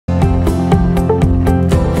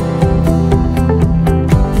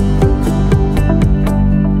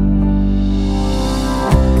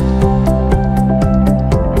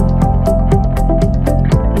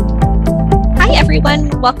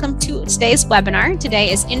welcome to today's webinar.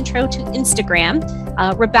 Today is Intro to Instagram.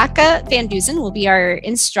 Rebecca Van Duzen will be our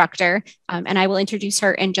instructor, and I will introduce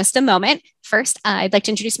her in just a moment. First, I'd like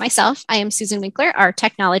to introduce myself. I am Susan Winkler, our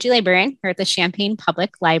technology librarian here at the Champaign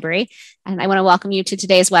Public Library, and I want to welcome you to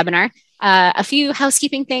today's webinar. A few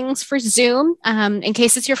housekeeping things for Zoom. In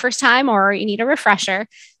case it's your first time or you need a refresher,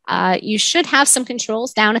 you should have some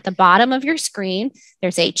controls down at the bottom of your screen.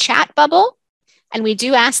 There's a chat bubble. And we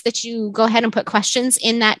do ask that you go ahead and put questions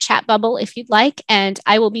in that chat bubble if you'd like, and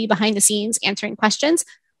I will be behind the scenes answering questions,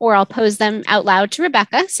 or I'll pose them out loud to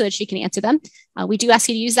Rebecca so that she can answer them. We do ask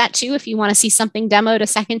you to use that too. If you want to see something demoed a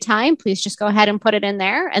second time, please just go ahead and put it in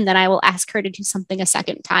there, and then I will ask her to do something a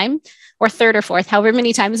second time, or third or fourth, however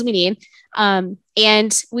many times we need.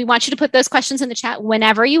 And we want you to put those questions in the chat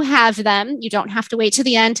whenever you have them. You don't have to wait to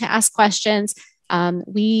the end to ask questions.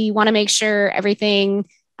 We want to make sure everything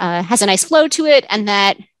has a nice flow to it, and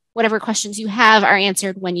that whatever questions you have are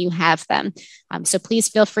answered when you have them. So please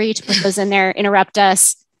feel free to put those in there, interrupt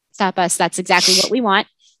us, stop us. That's exactly what we want.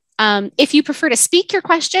 If you prefer to speak your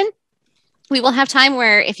question, we will have time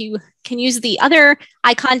where if you can use the other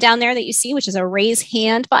icon down there that you see, which is a raise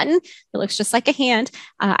hand button. It looks just like a hand.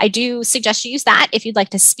 I do suggest you use that if you'd like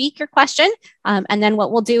to speak your question. And then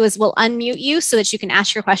what we'll do is we'll unmute you so that you can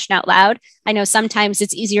ask your question out loud. I know sometimes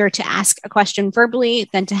it's easier to ask a question verbally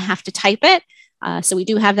than to have to type it. So we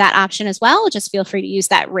do have that option as well. Just feel free to use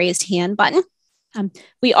that raised hand button.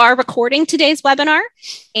 We are recording today's webinar,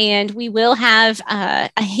 and we will have a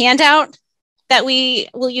handout that we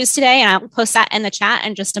will use today, and I'll post that in the chat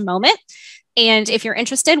in just a moment. And if you're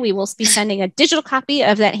interested, we will be sending a digital copy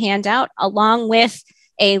of that handout along with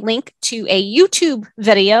a link to a YouTube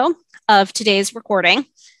video of today's recording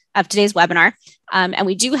of today's webinar. And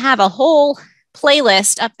we do have a whole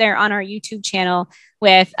playlist up there on our YouTube channel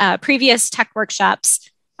with previous tech workshops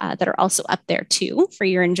that are also up there too for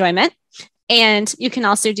your enjoyment. And you can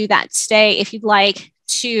also do that today if you'd like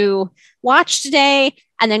to watch today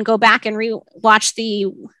and then go back and watch the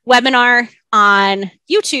webinar on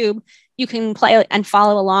YouTube. You can play and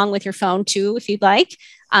follow along with your phone too, if you'd like.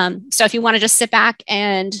 So if you want to just sit back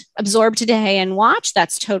and absorb today and watch,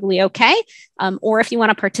 that's totally okay. Or if you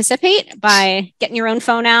want to participate by getting your own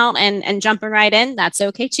phone out and jumping right in, that's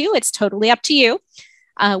okay too. It's totally up to you.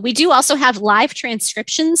 We do also have live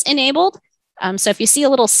transcriptions enabled. So if you see a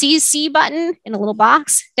little CC button in a little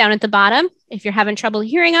box down at the bottom, if you're having trouble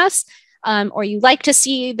hearing us, or you like to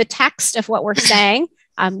see the text of what we're saying,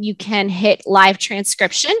 you can hit live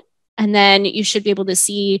transcription, and then you should be able to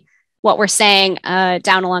see what we're saying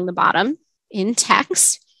down along the bottom in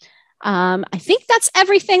text. I think that's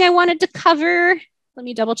everything I wanted to cover. Let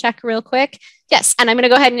me double check real quick. Yes, and I'm going to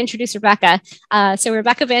go ahead and introduce Rebecca. So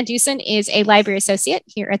Rebecca Van Duzen is a library associate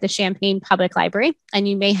here at the Champaign Public Library, and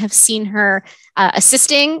you may have seen her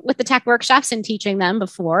assisting with the tech workshops and teaching them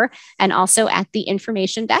before, and also at the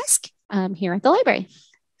information desk here at the library.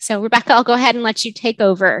 So Rebecca, I'll go ahead and let you take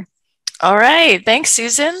over. All right, thanks,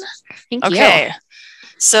 Susan. Thank you. Okay,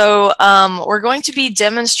 so we're going to be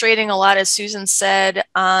demonstrating a lot, as Susan said,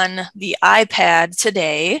 on the iPad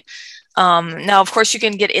today. Now, of course, you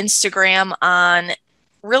can get Instagram on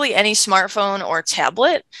really any smartphone or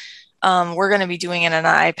tablet. We're going to be doing it on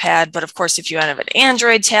an iPad, but of course, if you have an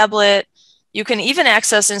Android tablet, you can even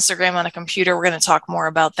access Instagram on a computer. We're going to talk more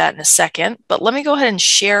about that in a second, but let me go ahead and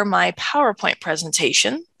share my PowerPoint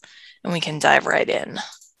presentation and we can dive right in.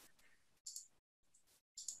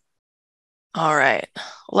 All right,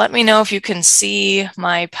 let me know if you can see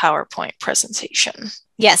my PowerPoint presentation.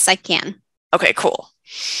 Yes, I can. Okay, cool.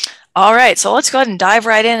 All right, so let's go ahead and dive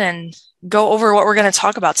right in and go over what we're going to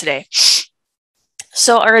talk about today.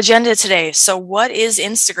 So our agenda today. So what is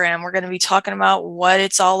Instagram? We're going to be talking about what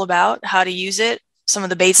it's all about, how to use it, some of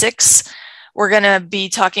the basics. We're going to be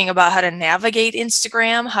talking about how to navigate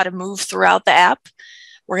Instagram, how to move throughout the app.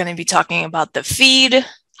 We're going to be talking about the feed,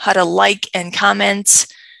 how to like and comment,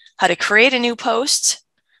 how to create a new post.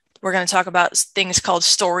 We're going to talk about things called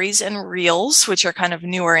stories and reels, which are kind of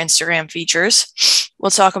newer Instagram features. We'll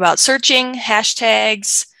talk about searching,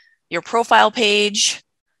 hashtags, your profile page,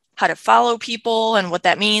 how to follow people and what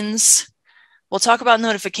that means. We'll talk about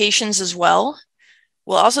notifications as well.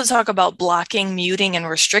 We'll also talk about blocking, muting, and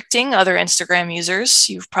restricting other Instagram users.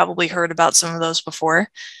 You've probably heard about some of those before.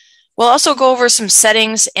 We'll also go over some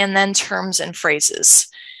settings and then terms and phrases.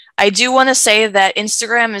 I do want to say that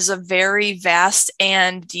Instagram is a very vast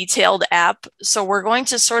and detailed app, so we're going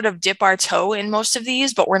to sort of dip our toe in most of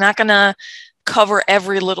these, but we're not going to cover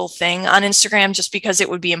every little thing on Instagram just because it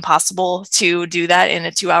would be impossible to do that in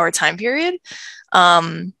a 2-hour time period.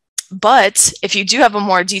 But if you do have a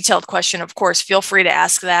more detailed question, of course, feel free to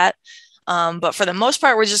ask that. But for the most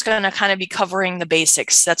part, we're just going to kind of be covering the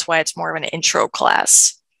basics. That's why it's more of an intro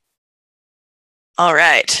class. All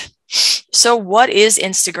right. So what is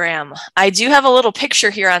Instagram? I do have a little picture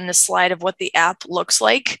here on this slide of what the app looks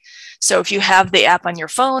like. So if you have the app on your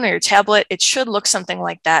phone or your tablet, it should look something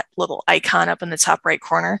like that little icon up in the top right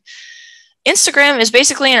corner. Instagram is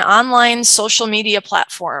basically an online social media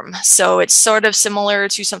platform. So it's sort of similar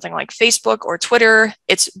to something like Facebook or Twitter.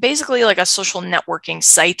 It's basically like a social networking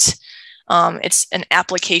site. It's an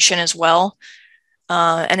application as well.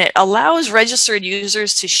 And it allows registered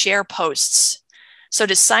users to share posts. So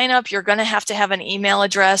to sign up, you're going to have an email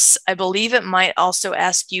address. I believe it might also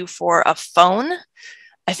ask you for a phone.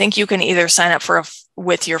 I think you can either sign up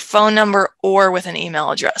with your phone number or with an email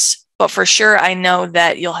address. But for sure, I know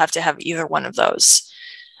that you'll have to have either one of those.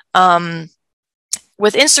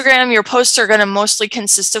 With Instagram, your posts are going to mostly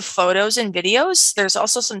consist of photos and videos. There's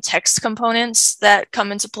also some text components that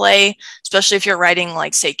come into play, especially if you're writing,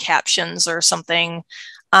 like, say, captions or something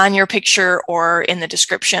on your picture or in the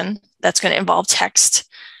description. That's going to involve text.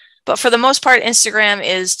 But for the most part, Instagram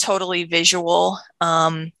is totally visual.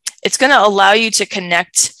 It's going to allow you to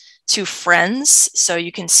connect to friends so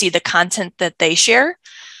you can see the content that they share.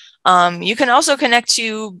 You can also connect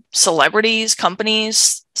to celebrities,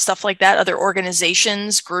 companies, stuff like that, other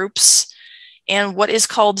organizations, groups, and what is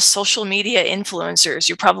called social media influencers.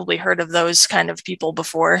 You probably heard of those kind of people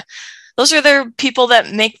before. Those are the people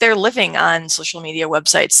that make their living on social media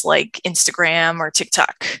websites like Instagram or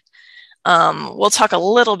TikTok. We'll talk a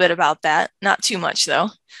little bit about that, not too much though.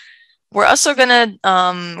 We're also going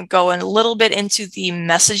to go a little bit into the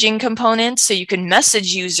messaging component. So you can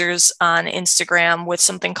message users on Instagram with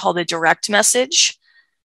something called a direct message.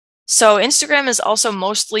 So Instagram is also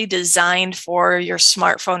mostly designed for your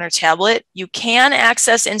smartphone or tablet. You can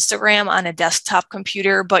access Instagram on a desktop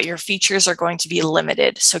computer, but your features are going to be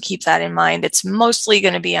limited. So keep that in mind. It's mostly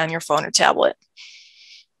going to be on your phone or tablet.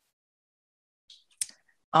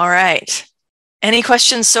 All right. Any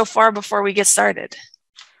questions so far before we get started?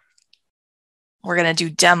 We're going to do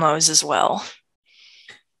demos as well.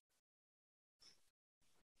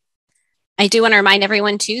 I do want to remind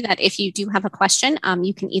everyone too that if you do have a question,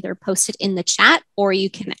 you can either post it in the chat or you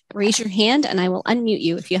can raise your hand and I will unmute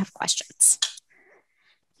you if you have questions.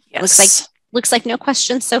 Yes. Looks like no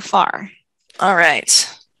questions so far. All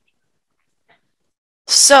right.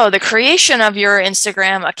 So the creation of your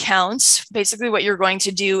Instagram accounts, basically what you're going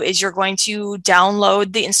to do is you're going to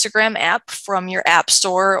download the Instagram app from your App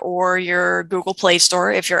Store or your Google Play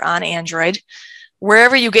Store if you're on Android.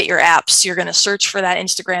 Wherever you get your apps, you're going to search for that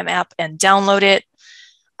Instagram app and download it.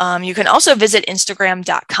 You can also visit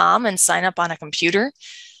Instagram.com and sign up on a computer.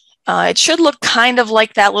 It should look kind of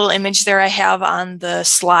like that little image there I have on the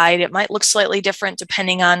slide. It might look slightly different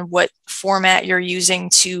depending on what format you're using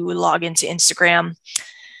to log into Instagram.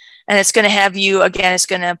 And it's going to have you, again, it's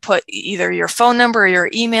going to put either your phone number or your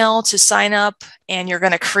email to sign up, and you're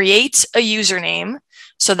going to create a username.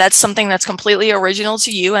 So that's something that's completely original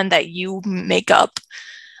to you and that you make up.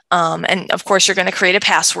 And of course, you're going to create a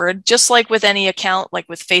password, just like with any account, like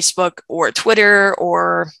with Facebook or Twitter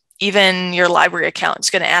or even your library account.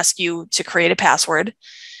 It's going to ask you to create a password.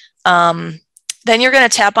 Then you're going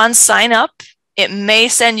to tap on sign up. It may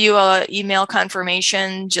send you an email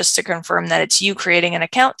confirmation just to confirm that it's you creating an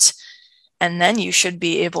account. And then you should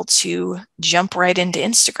be able to jump right into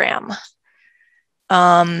Instagram.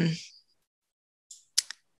 Let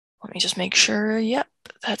me just make sure. Yep,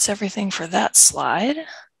 that's everything for that slide.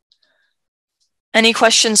 Any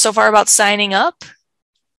questions so far about signing up?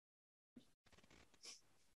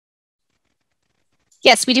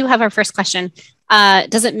 Yes, we do have our first question.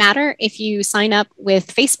 Does it matter if you sign up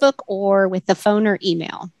with Facebook or with the phone or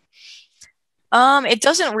email? It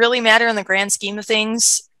doesn't really matter in the grand scheme of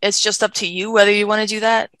things. It's just up to you whether you want to do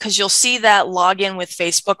that, because you'll see that login with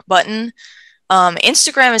Facebook button.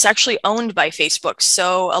 Instagram is actually owned by Facebook,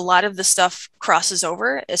 so a lot of the stuff crosses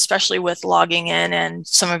over, especially with logging in and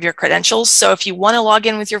some of your credentials. So if you want to log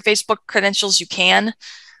in with your Facebook credentials, you can.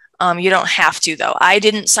 You don't have to, though. I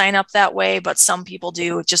didn't sign up that way, but some people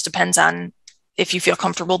do. It just depends on if you feel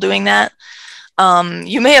comfortable doing that.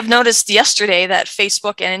 You may have noticed yesterday that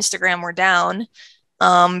Facebook and Instagram were down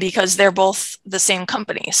because they're both the same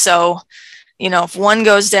company. So, you know, if one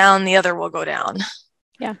goes down, the other will go down.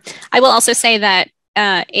 Yeah. I will also say that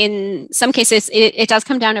in some cases, it does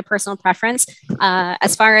come down to personal preference.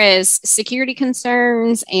 As far as security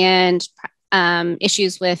concerns and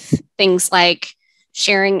issues with things like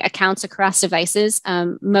sharing accounts across devices,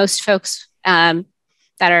 most folks that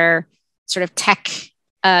are sort of tech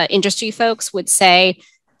industry folks would say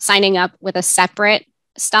signing up with a separate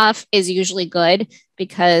stuff is usually good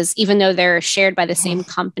because even though they're shared by the same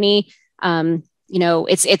company,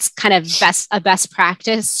 it's kind of a best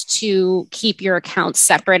practice to keep your accounts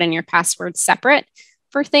separate and your passwords separate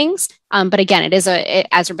for things. But again,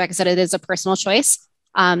 as Rebecca said, it is a personal choice.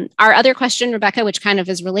 Our other question, Rebecca, which kind of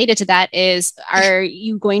is related to that, is: are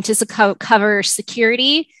you going to cover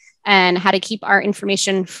security and how to keep our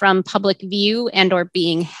information from public view and or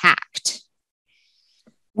being hacked?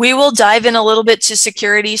 We will dive in a little bit to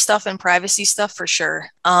security stuff and privacy stuff for sure.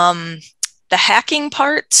 The hacking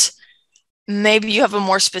part, maybe you have a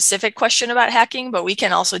more specific question about hacking, but we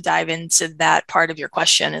can also dive into that part of your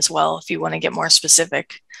question as well if you want to get more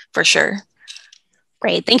specific, for sure.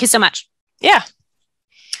 Great. Thank you so much. Yeah.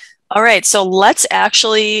 All right. So let's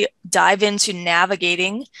actually dive into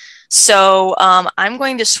navigating. So I'm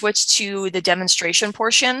going to switch to the demonstration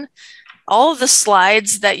portion. All of the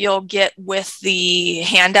slides that you'll get with the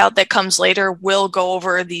handout that comes later will go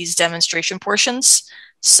over these demonstration portions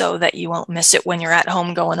so that you won't miss it when you're at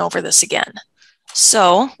home going over this again.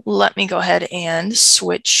 So let me go ahead and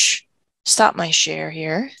stop my share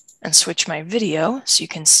here and switch my video so you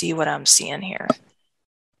can see what I'm seeing here.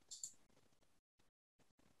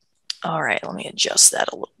 All right, let me adjust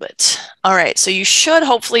that a little bit. All right, so you should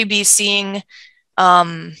hopefully be seeing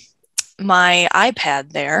my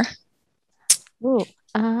iPad there. Ooh,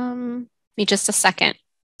 me just a second.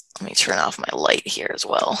 Let me turn off my light here as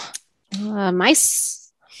well. My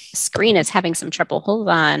screen is having some trouble. Hold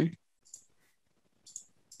on.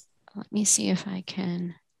 Let me see if I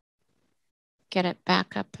can get it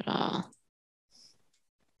back up at all.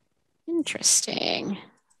 Interesting.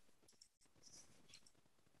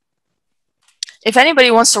 If anybody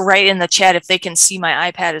wants to write in the chat if they can see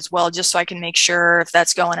my iPad as well, just so I can make sure if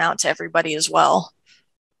that's going out to everybody as well.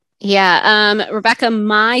 Yeah, Rebecca,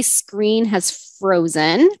 my screen has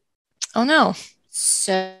frozen. Oh no.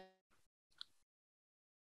 So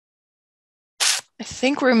I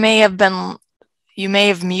think you may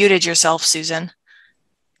have muted yourself, Susan.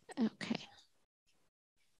 Okay.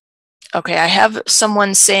 Okay, I have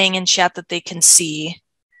someone saying in chat that they can see.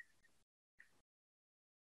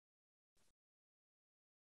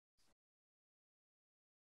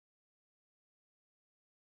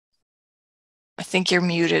 I think you're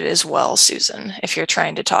muted as well, Susan, if you're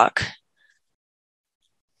trying to talk.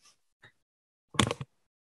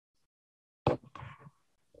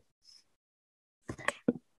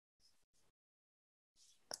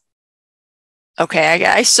 Okay,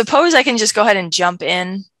 I suppose I can just go ahead and jump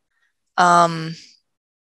in. You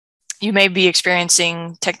may be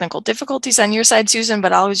experiencing technical difficulties on your side, Susan,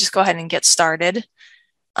 but I'll just go ahead and get started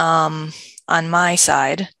on my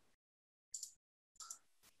side.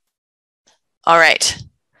 All right.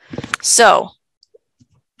 So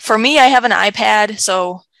for me, I have an iPad,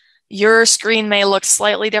 so your screen may look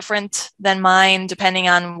slightly different than mine, depending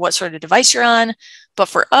on what sort of device you're on. But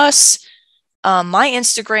for us, my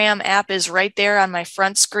Instagram app is right there on my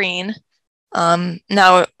front screen.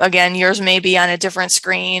 Now, again, yours may be on a different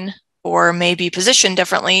screen or may be positioned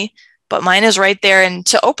differently, but mine is right there. And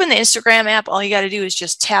to open the Instagram app, all you got to do is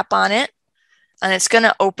just tap on it, and it's going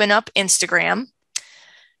to open up Instagram.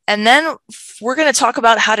 And then we're going to talk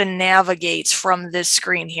about how to navigate from this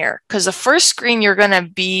screen here, because the first screen you're going to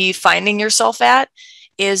be finding yourself at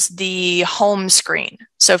is the home screen.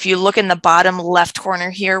 So if you look in the bottom left corner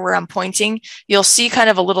here where I'm pointing, you'll see kind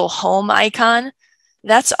of a little home icon.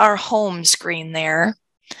 That's our home screen there.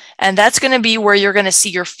 And that's going to be where you're going to see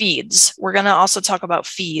your feeds. We're going to also talk about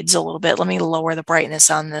feeds a little bit. Let me lower the brightness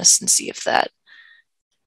on this and see if that,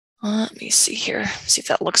 let me see here, see if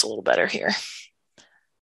that looks a little better here.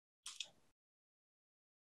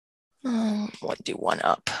 We'll do one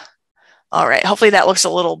up. All right, hopefully that looks a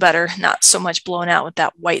little better, not so much blown out with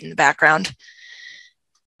that white in the background.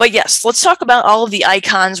 But yes, let's talk about all of the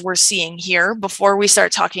icons we're seeing here before we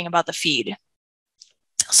start talking about the feed.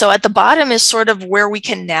 So at the bottom is sort of where we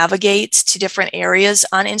can navigate to different areas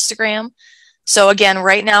on Instagram. So again,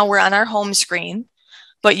 right now we're on our home screen,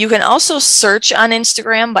 but you can also search on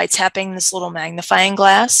Instagram by tapping this little magnifying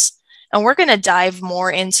glass. And we're going to dive more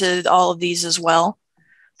into all of these as well.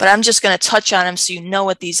 But I'm just going to touch on them so you know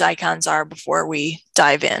what these icons are before we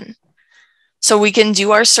dive in. So we can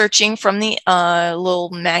do our searching from the little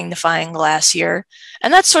magnifying glass here.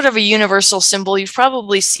 And that's sort of a universal symbol. You've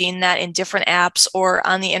probably seen that in different apps or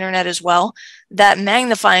on the internet as well. That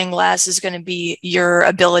magnifying glass is going to be your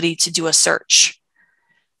ability to do a search.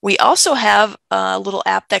 We also have a little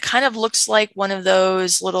app that kind of looks like one of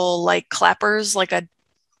those little like clappers, like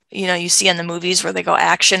you see in the movies where they go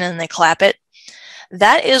action and they clap it.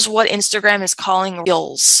 That is what Instagram is calling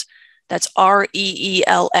Reels. That's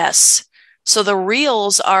R-E-E-L-S. So the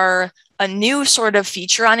Reels are a new sort of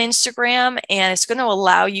feature on Instagram, and it's going to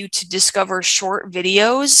allow you to discover short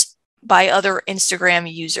videos by other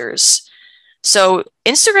Instagram users. So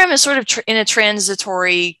Instagram is sort of in a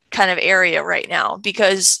transitory kind of area right now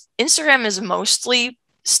because Instagram is mostly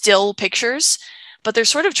still pictures, but they're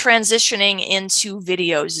sort of transitioning into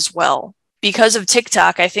videos as well. Because of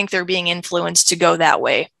TikTok, I think they're being influenced to go that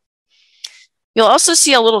way. You'll also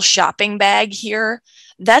see a little shopping bag here.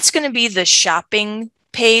 That's going to be the shopping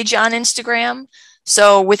page on Instagram.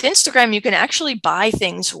 So with Instagram, you can actually buy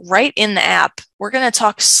things right in the app. We're going to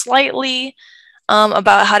talk slightly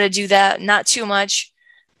about how to do that, not too much,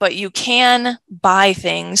 but you can buy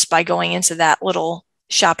things by going into that little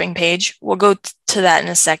shopping page. We'll go to that in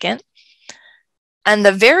a second. On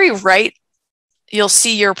the very right, you'll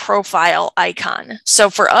see your profile icon. So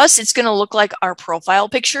for us, it's going to look like our profile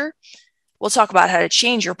picture. We'll talk about how to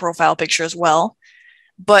change your profile picture as well,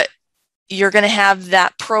 but you're going to have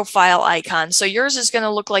that profile icon. So yours is going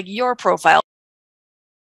to look like your profile.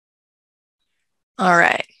 All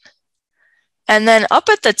right. And then up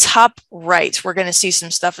at the top right, we're going to see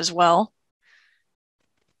some stuff as well.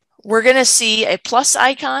 We're going to see a plus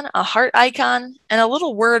icon, a heart icon, and a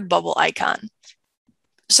little word bubble icon.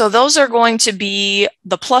 So those are going to be,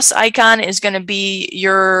 the plus icon is going to be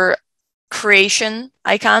your creation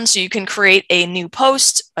icon. So you can create a new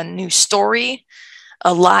post, a new story,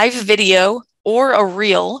 a live video, or a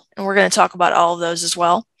reel. And we're going to talk about all of those as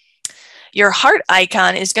well. Your heart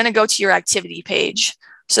icon is going to go to your activity page.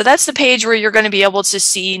 So that's the page where you're going to be able to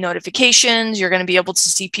see notifications. You're going to be able to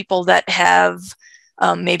see people that have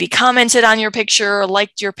maybe commented on your picture,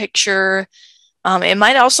 liked your picture. It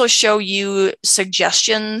might also show you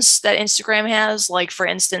suggestions that Instagram has, like for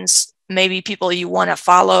instance, maybe people you want to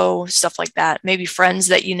follow, stuff like that, maybe friends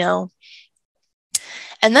that you know.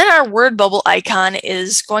 And then our word bubble icon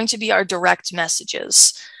is going to be our direct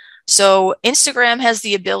messages. So Instagram has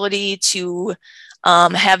the ability to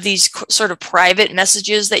have these sort of private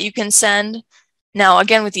messages that you can send. Now,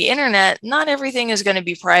 again, with the internet, not everything is going to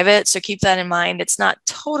be private, so keep that in mind. It's not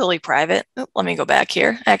totally private. Oh, let me go back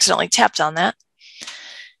here. I accidentally tapped on that.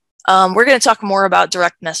 We're going to talk more about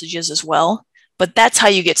direct messages as well, but that's how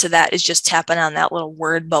you get to that, is just tapping on that little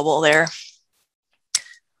word bubble there.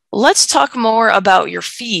 Let's talk more about your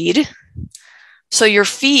feed. So your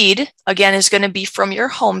feed, again, is going to be from your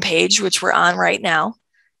homepage, which we're on right now.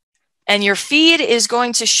 And your feed is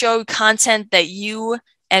going to show content that you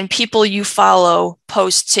and people you follow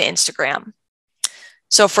post to Instagram.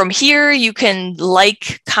 So from here, you can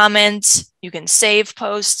like, comment, you can save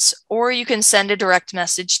posts, or you can send a direct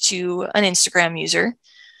message to an Instagram user.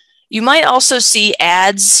 You might also see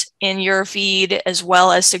ads in your feed as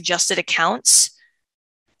well as suggested accounts.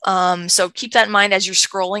 So keep that in mind as you're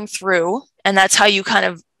scrolling through, and that's how you kind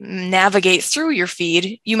of navigate through your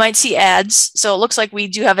feed. You might see ads. So it looks like we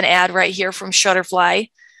do have an ad right here from Shutterfly,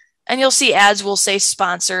 and you'll see ads will say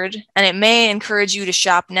sponsored, and it may encourage you to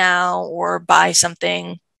shop now or buy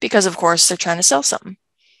something because, of course, they're trying to sell something.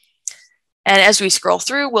 And as we scroll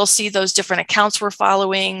through, we'll see those different accounts we're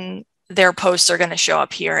following. Their posts are going to show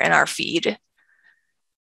up here in our feed.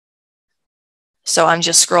 So I'm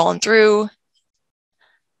just scrolling through.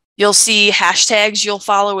 You'll see hashtags you'll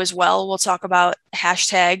follow as well. We'll talk about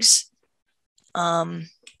hashtags. Let's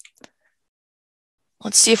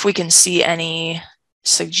see if we can see any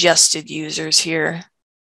suggested users here.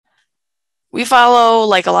 We follow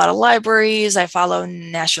like a lot of libraries. I follow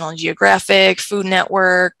National Geographic, Food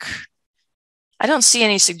Network. I don't see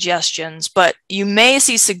any suggestions, but you may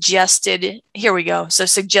see suggested, here we go. So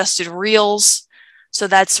suggested reels. So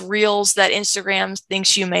that's reels that Instagram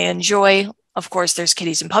thinks you may enjoy. Of course, there's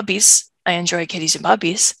kitties and puppies. I enjoy kitties and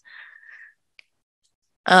puppies.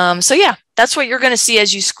 So yeah, that's what you're going to see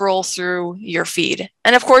as you scroll through your feed.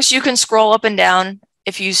 And of course, you can scroll up and down.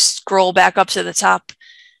 If you scroll back up to the top,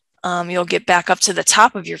 you'll get back up to the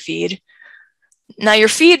top of your feed. Now, your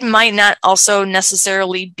feed might not also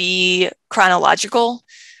necessarily be chronological.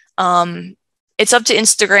 It's up to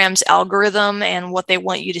Instagram's algorithm and what they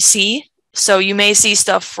want you to see. So you may see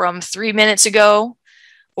stuff from 3 minutes ago,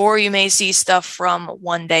 or you may see stuff from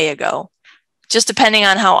 1 day ago, just depending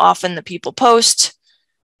on how often the people post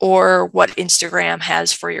or what Instagram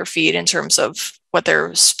has for your feed in terms of what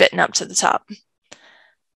they're spitting up to the top.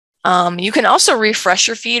 You can also refresh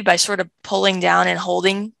your feed by sort of pulling down and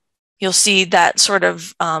holding. You'll see that sort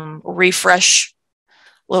of refresh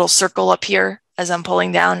little circle up here as I'm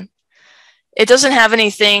pulling down. It doesn't have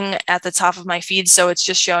anything at the top of my feed, so it's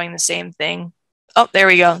just showing the same thing. Oh, there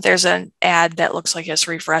we go. There's an ad that looks like it's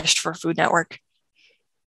refreshed for Food Network.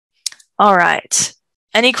 All right.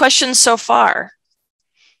 Any questions so far?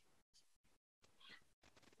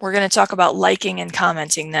 We're going to talk about liking and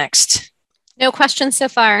commenting next. No questions so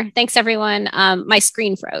far. Thanks, everyone. My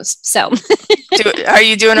screen froze, so. Are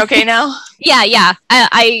you doing okay now? Yeah.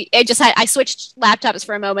 I switched laptops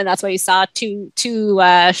for a moment. That's why you saw two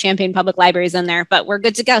Champaign Public Libraries in there, but we're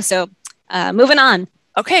good to go. So moving on.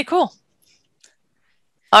 Okay, cool.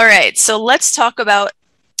 All right, so let's talk about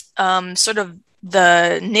sort of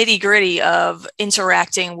the nitty-gritty of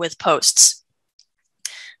interacting with posts.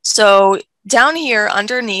 So down here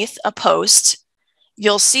underneath a post,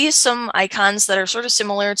 you'll see some icons that are sort of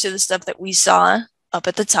similar to the stuff that we saw up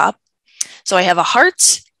at the top. So I have a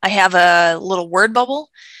heart, I have a little word bubble,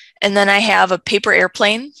 and then I have a paper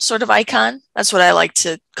airplane sort of icon. That's what I like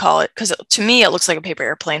to call it, because to me it looks like a paper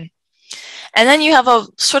airplane. And then you have a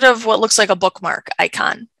sort of what looks like a bookmark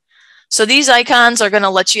icon. So these icons are going to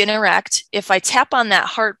let you interact. If I tap on that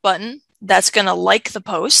heart button, that's going to like the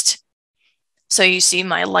post. So you see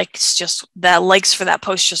my likes likes for that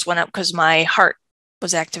post just went up because my heart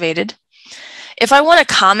was activated. If I want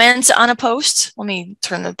to comment on a post, let me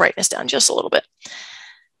turn the brightness down just a little bit.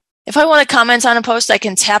 If I want to comment on a post, I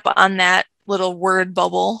can tap on that little word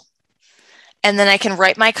bubble, and then I can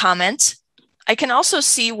write my comment. I can also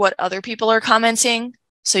see what other people are commenting.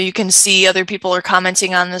 So you can see other people are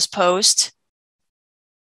commenting on this post.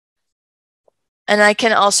 And I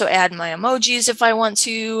can also add my emojis if I want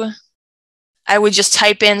to. I would just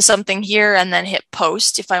type in something here and then hit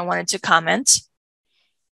post if I wanted to comment.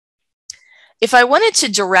 If I wanted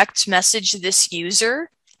to direct message this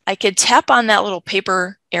user, I could tap on that little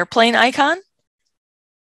paper airplane icon.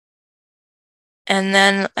 And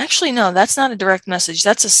then, actually, no, that's not a direct message.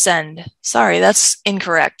 That's a send. Sorry, that's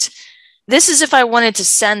incorrect. This is if I wanted to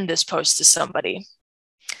send this post to somebody.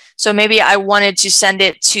 So maybe I wanted to send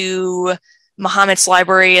it to Muhammad's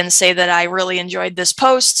library and say that I really enjoyed this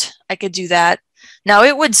post. I could do that. Now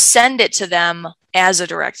it would send it to them as a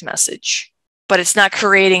direct message, but it's not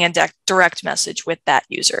creating a direct message with that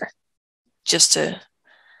user, just to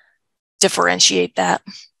differentiate that.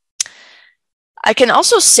 I can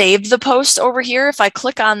also save the post over here if I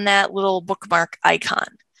click on that little bookmark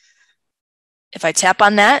icon. If I tap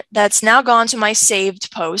on that, that's now gone to my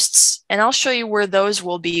saved posts, and I'll show you where those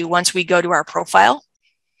will be once we go to our profile.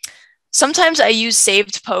 Sometimes I use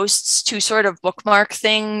saved posts to sort of bookmark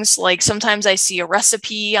things, like sometimes I see a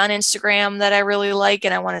recipe on Instagram that I really like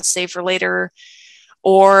and I want to save for later,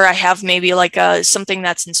 or I have maybe like something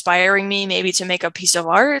that's inspiring me, maybe to make a piece of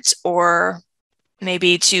art, or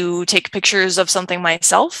maybe to take pictures of something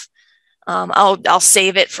myself. I'll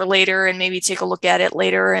save it for later and maybe take a look at it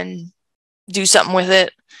later and do something with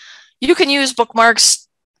it. You can use bookmarks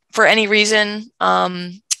for any reason.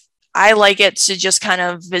 I like it to just kind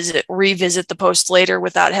of revisit the post later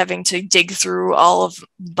without having to dig through all of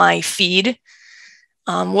my feed.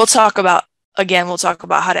 We'll talk about how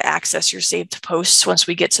to access your saved posts once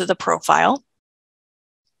we get to the profile.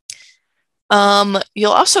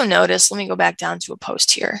 You'll also notice, let me go back down to a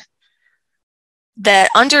post here, that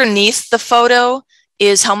underneath the photo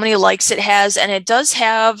is how many likes it has, and it does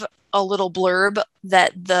have a little blurb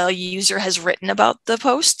that the user has written about the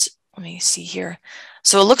post. Let me see here.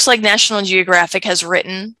 So it looks like National Geographic has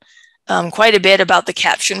written quite a bit about the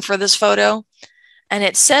caption for this photo, and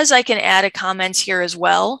it says I can add a comment here as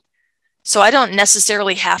well. So I don't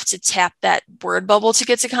necessarily have to tap that word bubble to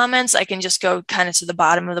get to comments. I can just go kind of to the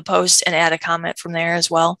bottom of the post and add a comment from there as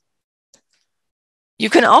well. You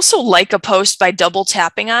can also like a post by double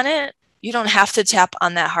tapping on it. You don't have to tap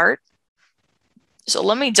on that heart. So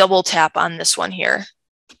let me double tap on this one here.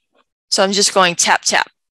 So I'm just going tap, tap,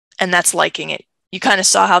 and that's liking it. You kind of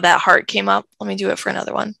saw how that heart came up. Let me do it for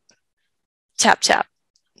another one. Tap, tap.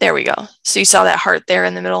 There we go. So you saw that heart there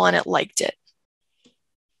in the middle and it liked it.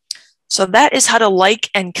 So that is how to like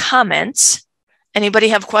and comment. Anybody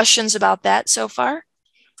have questions about that so far?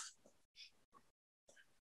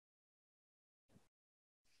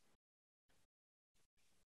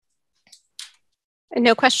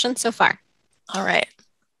 No questions so far. All right.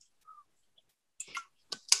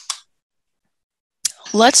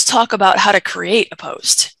 Let's talk about how to create a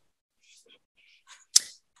post.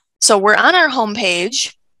 So we're on our home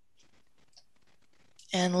page,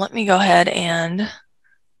 and let me go ahead and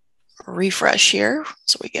refresh here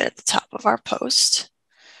so we get at the top of our post.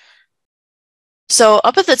 So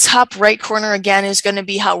up at the top right corner again is going to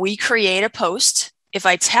be how we create a post. If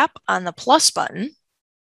I tap on the plus button,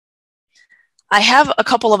 I have a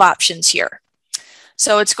couple of options here.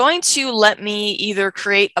 So it's going to let me either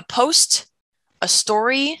create a post, a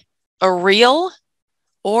story, a reel,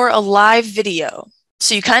 or a live video.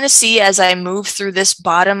 So you kind of see as I move through this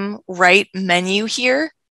bottom right menu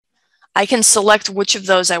here, I can select which of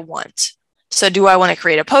those I want. So do I want to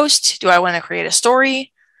create a post? Do I want to create a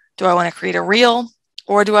story? Do I want to create a reel?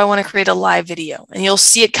 Or do I want to create a live video? And you'll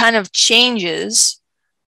see it kind of changes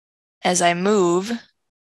as I move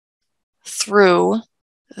through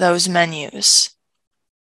those menus.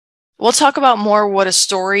 We'll talk about more what a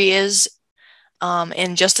story is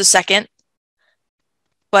in just a second.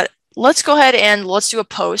 But let's go ahead and let's do a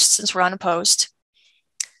post since we're on a post.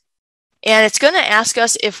 And it's going to ask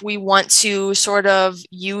us if we want to sort of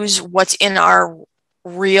use what's in our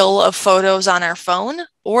reel of photos on our phone,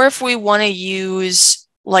 or if we want to use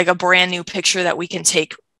like a brand new picture that we can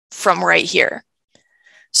take from right here.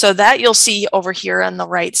 So that you'll see over here on the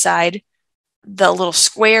right side, the little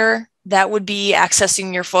square, that would be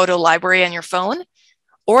accessing your photo library on your phone.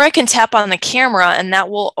 Or I can tap on the camera and that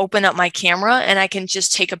will open up my camera and I can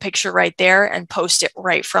just take a picture right there and post it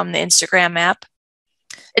right from the Instagram app.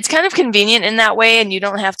 It's kind of convenient in that way, and you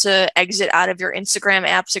don't have to exit out of your Instagram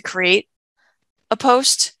app to create a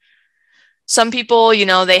post. Some people, you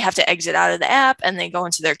know, they have to exit out of the app and they go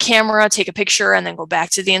into their camera, take a picture, and then go back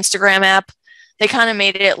to the Instagram app. They kind of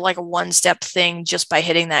made it like a one-step thing just by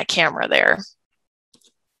hitting that camera there.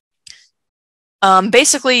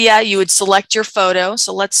 Basically, yeah, you would select your photo.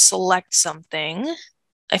 So let's select something.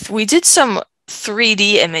 We did some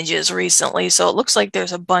 3D images recently, so it looks like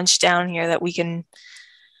there's a bunch down here that we can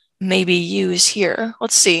maybe use here.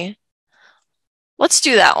 Let's see. Let's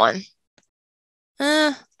do that one.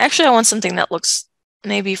 Actually, I want something that looks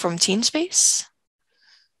maybe from Teen Space.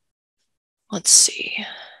 Let's see.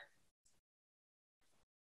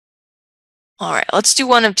 All right, let's do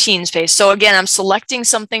one of Teen Space. So again, I'm selecting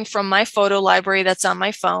something from my photo library that's on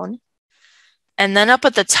my phone. And then up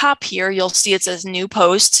at the top here, you'll see it says new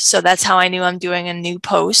post. So that's how I knew I'm doing a new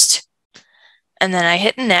post. And then I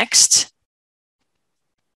hit next.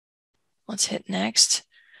 Let's hit next.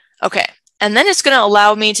 Okay. And then it's going to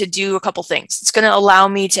allow me to do a couple things. It's going to allow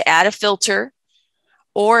me to add a filter,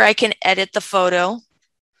 or I can edit the photo.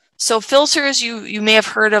 So filters, you may have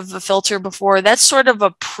heard of a filter before. That's sort of a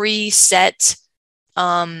preset,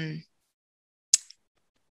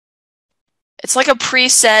 it's like a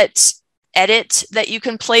preset edit that you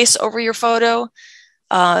can place over your photo.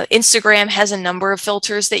 Instagram has a number of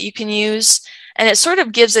filters that you can use, and it sort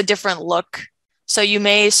of gives a different look. So you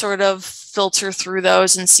may sort of filter through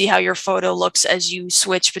those and see how your photo looks as you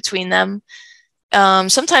switch between them.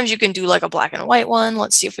 Sometimes you can do like a black and white one.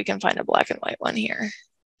 Let's see if we can find a black and white one here.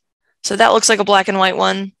 So that looks like a black and white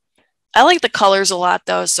one. I like the colors a lot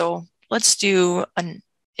though, so let's do an,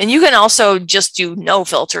 and you can also just do no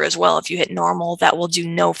filter as well. If you hit normal, that will do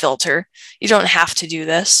no filter. You don't have to do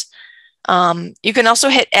this. You can also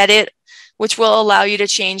hit edit, which will allow you to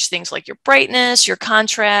change things like your brightness, your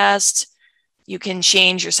contrast. You can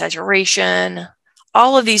change your saturation.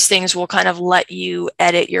 All of these things will kind of let you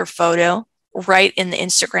edit your photo right in the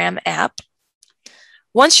Instagram app.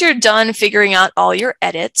 Once you're done figuring out all your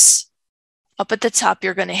edits, up at the top,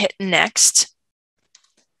 you're going to hit next.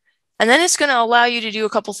 And then it's going to allow you to do a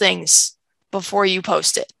couple things before you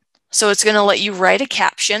post it. So it's going to let you write a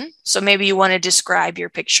caption. So maybe you want to describe your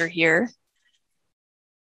picture here.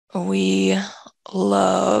 We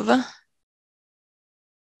love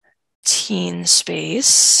Teen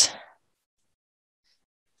Space.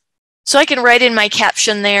 So I can write in my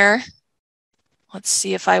caption there. Let's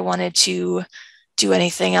see if I wanted to do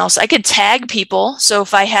anything else. I could tag people. So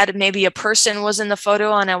if I had maybe a person was in the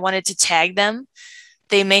photo and I wanted to tag them,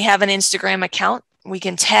 they may have an Instagram account. We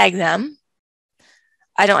can tag them.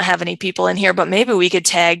 I don't have any people in here, but maybe we could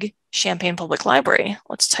tag Champaign Public Library.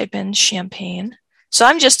 Let's type in Champaign. So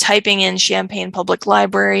I'm just typing in Champaign Public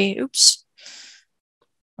Library. Oops.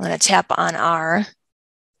 I'm going to tap on our.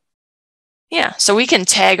 Yeah, so we can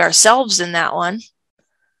tag ourselves in that one.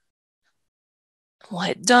 We'll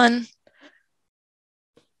hit done.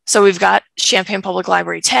 So we've got Champaign Public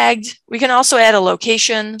Library tagged. We can also add a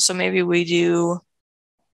location. So maybe we do,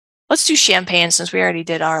 let's do Champaign since we already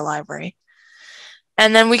did our library.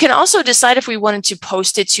 And then we can also decide if we wanted to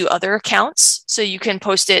post it to other accounts. So you can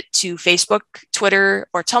post it to Facebook, Twitter,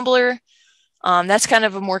 or Tumblr. That's kind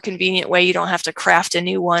of a more convenient way. You don't have to craft a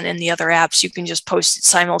new one in the other apps. You can just post it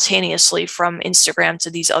simultaneously from Instagram to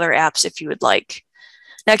these other apps if you would like.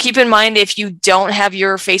 Now, keep in mind, if you don't have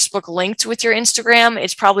your Facebook linked with your Instagram,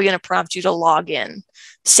 it's probably going to prompt you to log in.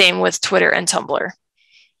 Same with Twitter and Tumblr.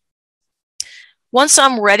 Once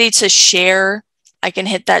I'm ready to share, I can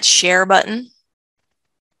hit that share button.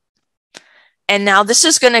 And now this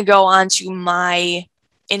is going to go onto my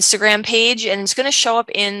Instagram page, and it's going to show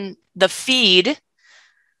up in the feed.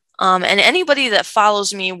 And anybody that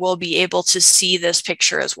follows me will be able to see this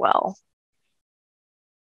picture as well.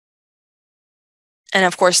 And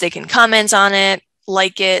of course, they can comment on it,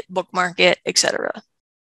 like it, bookmark it, etc.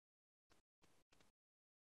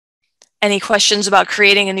 Any questions about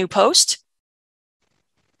creating a new post?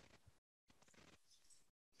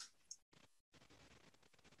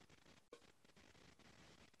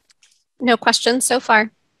 No questions so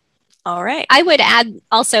far. All right. I would add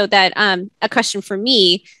also that a question for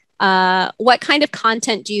me, what kind of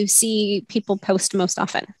content do you see people post most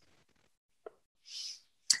often?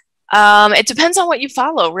 It depends on what you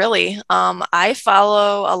follow, really. I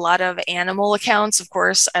follow a lot of animal accounts. Of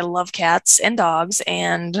course, I love cats and dogs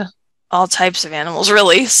and all types of animals,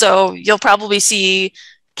 really. So you'll probably see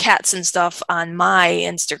cats and stuff on my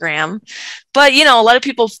Instagram. But, you know, a lot of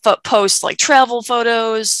people post like travel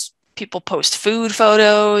photos, people post food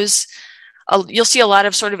photos. You'll see a lot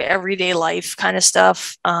of sort of everyday life kind of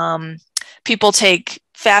stuff. People take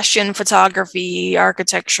fashion photography,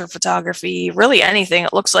 architecture photography, really anything.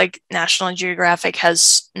 It looks like National Geographic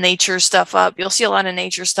has nature stuff up. You'll see a lot of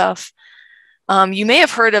nature stuff. You may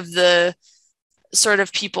have heard of the sort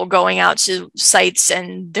of people going out to sites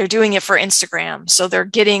and they're doing it for Instagram. So they're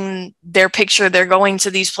getting their picture, they're going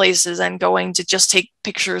to these places and going to just take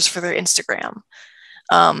pictures for their Instagram.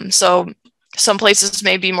 So some places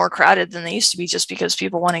may be more crowded than they used to be just because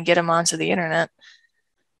people want to get them onto the internet.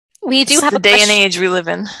 We do have the day and age we live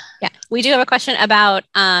in. Yeah, we do have a question about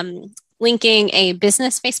linking a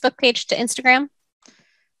business Facebook page to Instagram.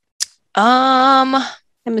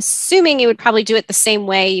 I'm assuming you would probably do it the same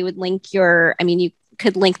way you would link your, I mean, you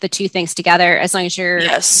could link the two things together as long as your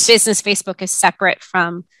business Facebook is separate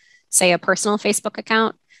from, say, a personal Facebook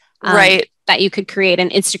account. Right. That you could create an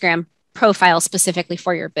Instagram profile specifically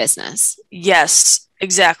for your business. Yes,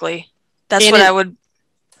 exactly. That's what I would.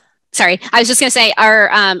 Sorry, I was just going to say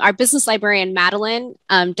our business librarian, Madeline,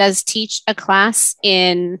 does teach a class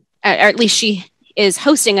in, or at least she is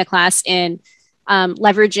hosting a class in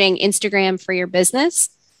leveraging Instagram for your business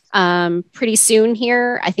pretty soon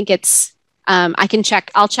here. I think it's,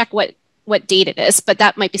 I'll check what date it is, but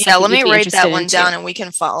that might be something. Yeah, let me write that one down and we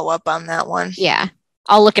can follow up on that one. Yeah,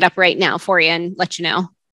 I'll look it up right now for you and let you know.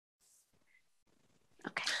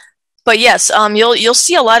 Okay. But yes, you'll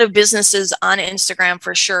see a lot of businesses on Instagram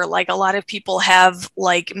for sure. Like a lot of people have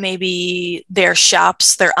like maybe their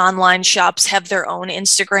shops, their online shops have their own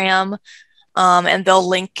Instagram, and they'll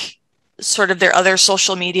link sort of their other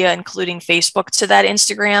social media, including Facebook, to that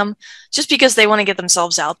Instagram, just because they want to get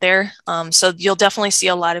themselves out there. So you'll definitely see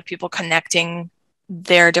a lot of people connecting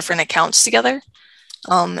their different accounts together.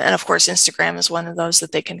 And of course, Instagram is one of those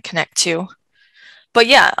that they can connect to. But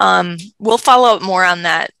yeah, we'll follow up more on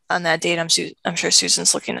that date. I'm sure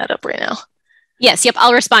Susan's looking that up right now. Yes, yep,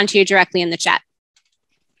 I'll respond to you directly in the chat.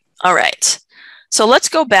 All right. So let's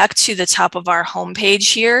go back to the top of our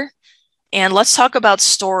homepage here, and let's talk about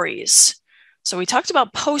stories. So we talked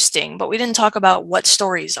about posting, but we didn't talk about what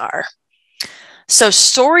stories are. So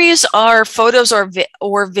stories are photos or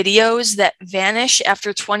videos that vanish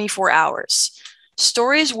after 24 hours.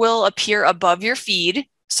 Stories will appear above your feed.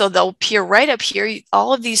 So they'll appear right up here,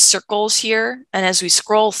 all of these circles here. And as we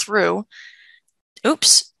scroll through,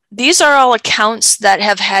 these are all accounts that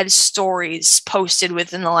have had stories posted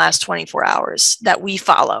within the last 24 hours that we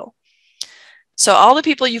follow. So all the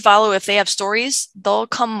people you follow, if they have stories, they'll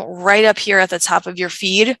come right up here at the top of your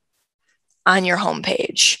feed on your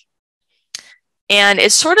homepage. And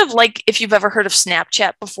it's sort of like if you've ever heard of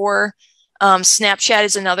Snapchat before. Snapchat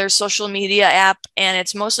is another social media app, and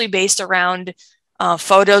it's mostly based around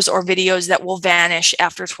photos or videos that will vanish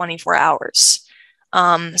after 24 hours.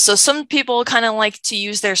 So some people kind of like to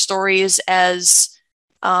use their stories as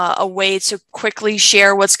a way to quickly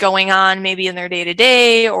share what's going on, maybe in their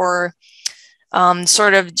day-to-day, or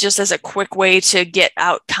sort of just as a quick way to get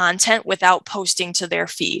out content without posting to their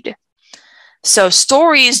feed. So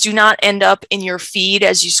stories do not end up in your feed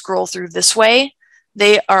as you scroll through this way.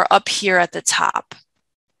 They are up here at the top.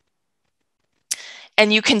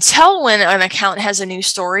 And you can tell when an account has a new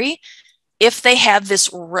story if they have this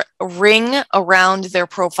ring around their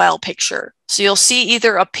profile picture. So you'll see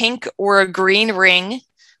either a pink or a green ring.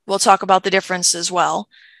 We'll talk about the difference as well,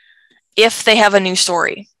 if they have a new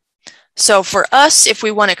story. So for us, if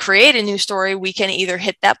we want to create a new story, we can either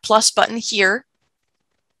hit that plus button here,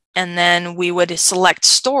 and then we would select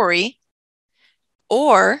story,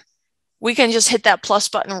 or we can just hit that plus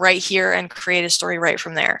button right here and create a story right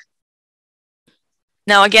from there.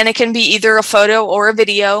 Now, again, it can be either a photo or a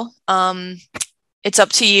video. It's up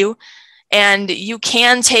to you. And you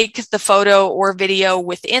can take the photo or video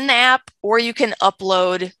within the app, or you can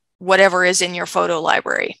upload whatever is in your photo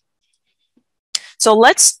library. So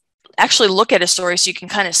let's actually look at a story so you can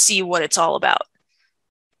kind of see what it's all about.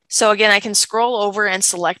 So again, I can scroll over and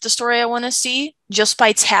select a story I want to see just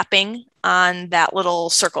by tapping on that little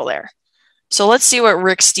circle there. So let's see what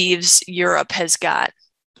Rick Steves Europe has got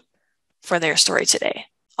for their story today.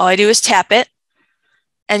 All I do is tap it,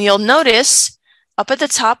 and you'll notice up at the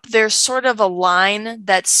top, there's sort of a line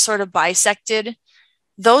that's sort of bisected.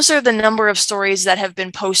 Those are the number of stories that have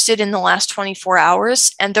been posted in the last 24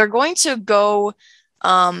 hours, and they're going to go,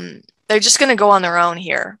 they're just going to go on their own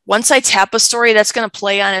here. Once I tap a story, that's going to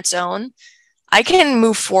play on its own. I can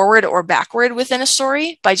move forward or backward within a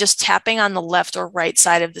story by just tapping on the left or right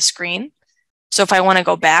side of the screen. So if I want to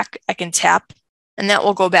go back, I can tap, and that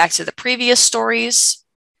will go back to the previous stories.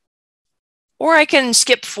 Or I can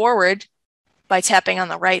skip forward by tapping on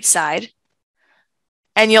the right side.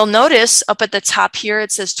 And you'll notice up at the top here,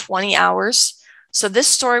 it says 20 hours. So this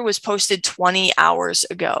story was posted 20 hours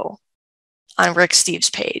ago on Rick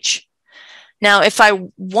Steves' page. Now, if I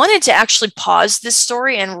wanted to actually pause this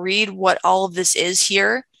story and read what all of this is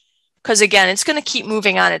here, because again, it's going to keep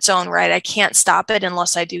moving on its own, right? I can't stop it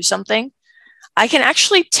unless I do something. I can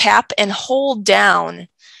actually tap and hold down,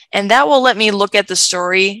 and that will let me look at the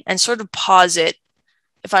story and sort of pause it.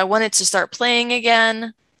 If I want it to start playing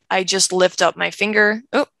again, I just lift up my finger.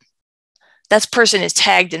 Oh, that person is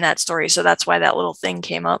tagged in that story, so that's why that little thing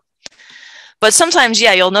came up. But sometimes,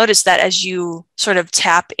 yeah, you'll notice that as you sort of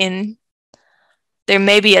tap in, there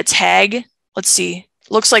may be a tag. Let's see.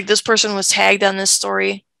 Looks like this person was tagged on this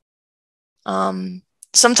story.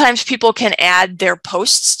 Sometimes people can add their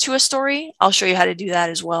posts to a story. I'll show you how to do that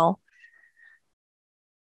as well.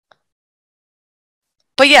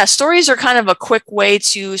 But yeah, stories are kind of a quick way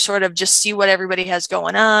to sort of just see what everybody has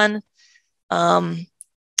going on.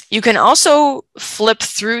 You can also flip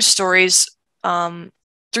through stories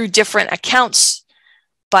through different accounts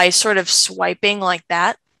by sort of swiping like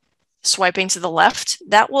that, swiping to the left.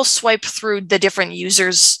 That will swipe through the different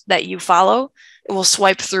users that you follow. It will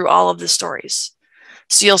swipe through all of the stories.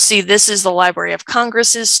 So you'll see this is the Library of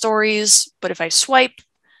Congress's stories, but if I swipe,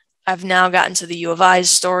 I've now gotten to the U of I's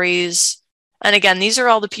stories. And again, these are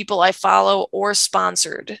all the people I follow or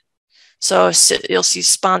sponsored. So you'll see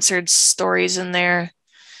sponsored stories in there.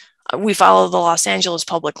 We follow the Los Angeles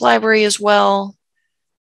Public Library as well.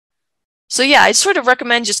 So yeah, I sort of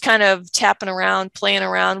recommend just kind of tapping around, playing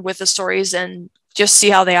around with the stories and just see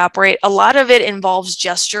how they operate. A lot of it involves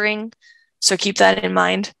gesturing, so keep that in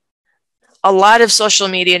mind. A lot of social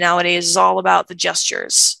media nowadays is all about the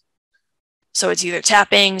gestures. So it's either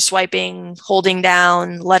tapping, swiping, holding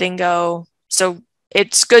down, letting go. So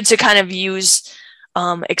it's good to kind of use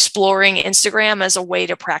exploring Instagram as a way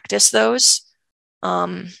to practice those,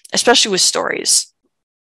 especially with stories.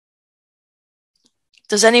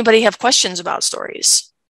 Does anybody have questions about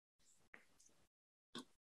stories?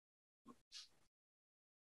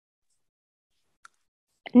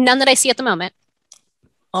 None that I see at the moment.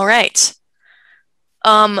 All right.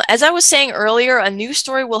 As I was saying earlier, a new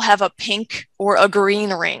story will have a pink or a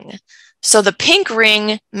green ring. So the pink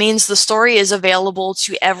ring means the story is available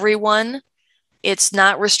to everyone. It's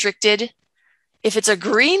not restricted. If it's a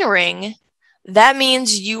green ring, that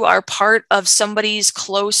means you are part of somebody's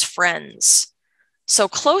close friends. So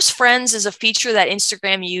close friends is a feature that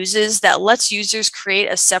Instagram uses that lets users create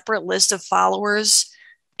a separate list of followers,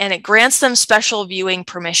 and it grants them special viewing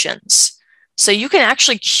permissions. So you can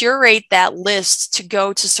actually curate that list to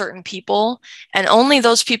go to certain people, and only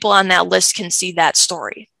those people on that list can see that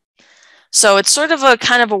story. So it's sort of a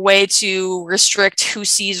kind of a way to restrict who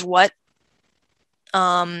sees what.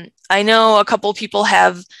 I know a couple people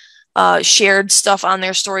have shared stuff on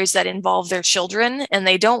their stories that involve their children, and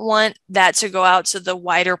they don't want that to go out to the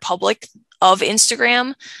wider public of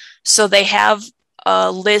Instagram. So they have a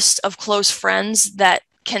list of close friends that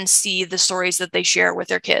can see the stories that they share with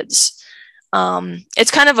their kids.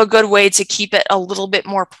 It's kind of a good way to keep it a little bit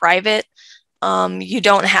more private. You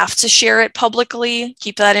don't have to share it publicly.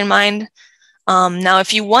 Keep that in mind. Now,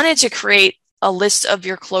 if you wanted to create a list of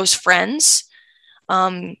your close friends,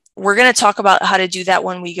 we're going to talk about how to do that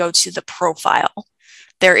when we go to the profile.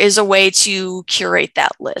 There is a way to curate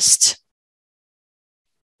that list.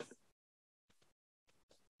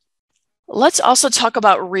 Let's also talk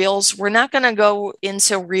about Reels. We're not going to go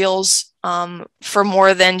into Reels for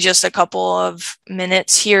more than just a couple of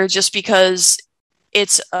minutes here, just because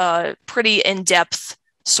it's a pretty in-depth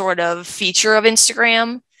sort of feature of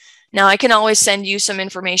Instagram. Now, I can always send you some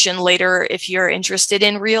information later if you're interested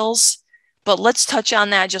in Reels, but let's touch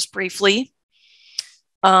on that just briefly.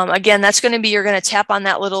 Again, that's going to be, you're going to tap on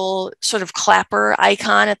that little sort of clapper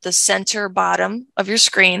icon at the center bottom of your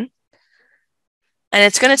screen, and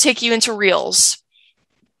it's going to take you into Reels.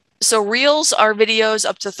 So reels are videos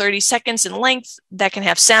up to 30 seconds in length that can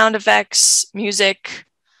have sound effects, music,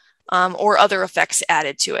 or other effects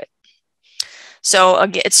added to it. So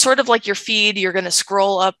again, it's sort of like your feed. You're going to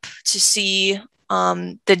scroll up to see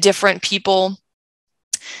the different people.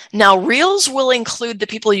 Now, reels will include the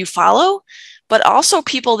people you follow, but also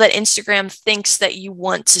people that Instagram thinks that you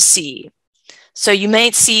want to see. So you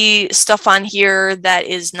might see stuff on here that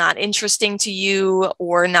is not interesting to you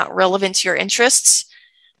or not relevant to your interests.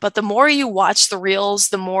 But the more you watch the reels,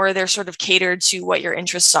 the more they're sort of catered to what your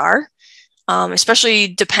interests are, especially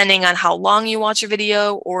depending on how long you watch a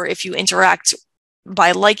video or if you interact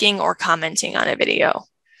by liking or commenting on a video.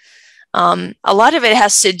 A lot of it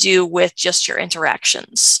has to do with just your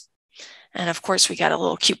interactions. And of course, we got a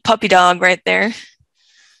little cute puppy dog right there.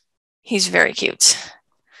 He's very cute.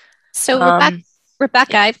 So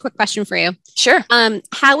Rebecca, I have a quick question for you. Sure.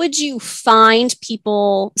 How would you find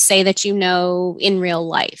people, say, that you know in real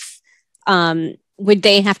life? Would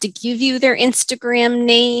they have to give you their Instagram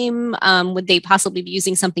name? Would they possibly be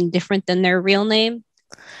using something different than their real name?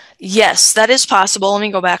 Yes, that is possible. Let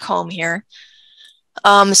me go back home here.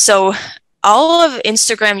 So all of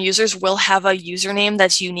Instagram users will have a username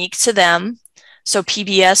that's unique to them. So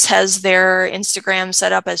PBS has their Instagram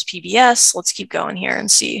set up as PBS. Let's keep going here and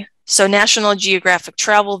see. So National Geographic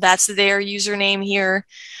Travel, that's their username here.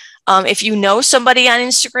 If you know somebody on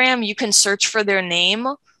Instagram, you can search for their name,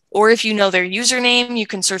 or if you know their username, you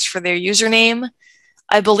can search for their username.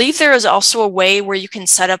 I believe there is also a way where you can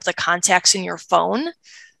set up the contacts in your phone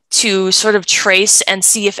to sort of trace and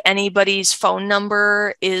see if anybody's phone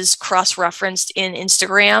number is cross-referenced in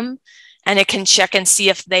Instagram, and it can check and see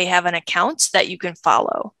if they have an account that you can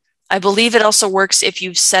follow. I believe it also works if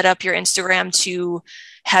you've set up your Instagram to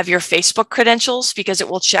have your Facebook credentials, because it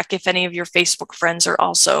will check if any of your Facebook friends are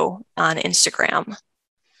also on Instagram.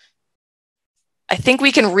 I think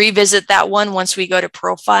we can revisit that one once we go to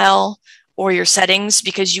profile or your settings,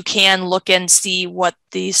 because you can look and see what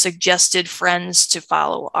the suggested friends to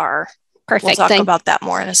follow are. Perfect. We'll talk about that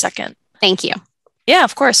more in a second. Thank you. Yeah,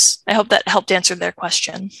 of course. I hope that helped answer their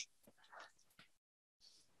question.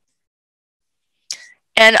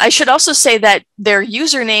 And I should also say that their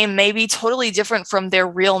username may be totally different from their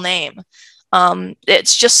real name.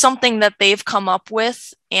 It's just something that they've come up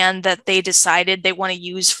with and that they decided they want to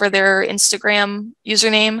use for their Instagram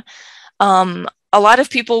username. A lot of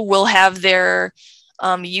people will have their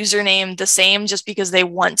username the same just because they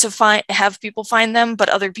want to have people find them, but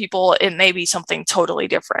other people, it may be something totally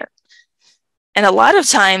different. And a lot of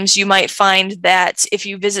times you might find that if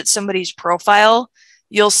you visit somebody's profile,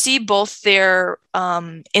 you'll see both their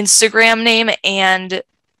Instagram name and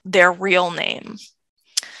their real name.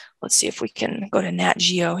 Let's see if we can go to Nat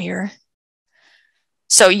Geo here.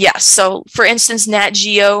 So yes, so for instance, Nat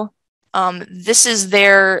Geo, this is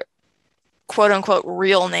their quote unquote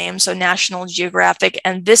real name, so National Geographic,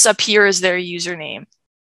 and this up here is their username.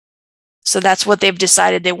 So that's what they've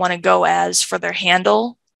decided they want to go as for their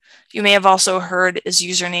handle. You may have also heard his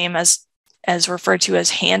username as referred to as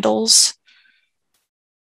handles.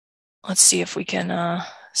 Let's see if we can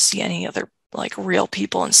see any other like real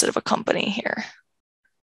people instead of a company here.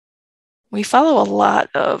 We follow a lot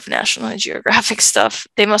of National Geographic stuff.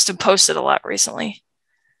 They must have posted a lot recently.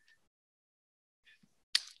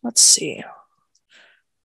 Let's see.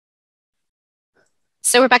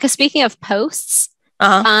 So Rebecca, speaking of posts,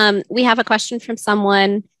 we have a question from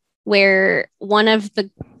someone where one of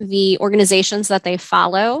the organizations that they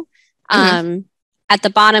follow, at the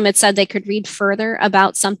bottom, it said they could read further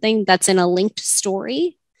about something that's in a linked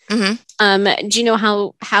story. Do you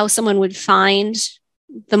know how someone would find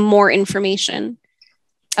the more information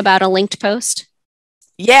about a linked post?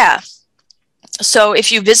 Yeah. So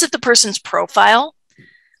if you visit the person's profile,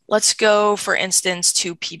 let's go, for instance,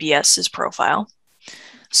 to PBS's profile.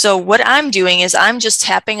 So what I'm doing is I'm just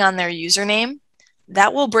tapping on their username.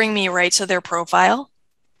 That will bring me right to their profile.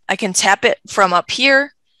 I can tap it from up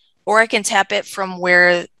here, or I can tap it from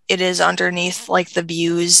where it is underneath, like the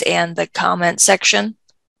views and the comment section.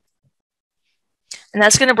 And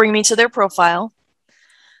that's going to bring me to their profile.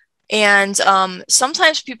 And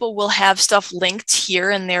sometimes people will have stuff linked here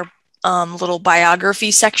in their little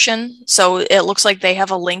biography section. So it looks like they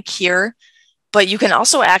have a link here, but you can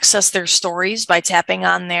also access their stories by tapping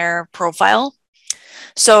on their profile.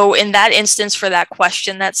 So in that instance, for that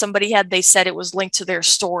question that somebody had, they said it was linked to their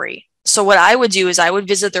story. So what I would do is I would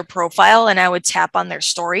visit their profile and I would tap on their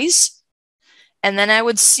stories. And then I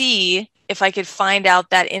would see if I could find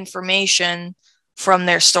out that information from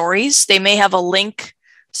their stories. They may have a link.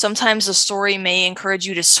 Sometimes the story may encourage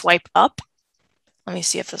you to swipe up. Let me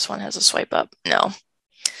see if this one has a swipe up. No.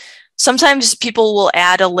 Sometimes people will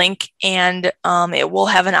add a link and it will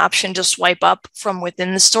have an option to swipe up from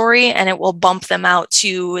within the story, and it will bump them out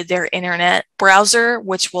to their internet browser,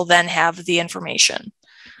 which will then have the information.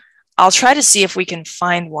 I'll try to see if we can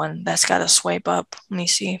find one that's got a swipe up. Let me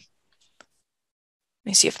see. Let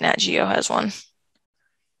me see if Nat Geo has one.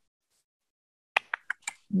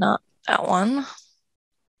 Not that one.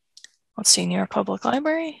 Let's see, New York Public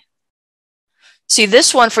Library. See,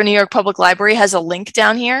 this one for New York Public Library has a link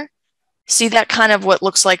down here. See that kind of what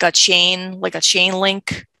looks like a chain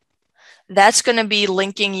link? That's going to be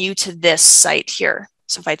linking you to this site here.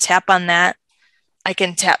 So if I tap on that, I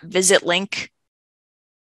can tap visit link,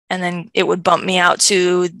 and then it would bump me out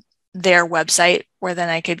to their website where then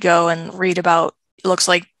I could go and read about, it looks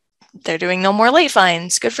like they're doing no more late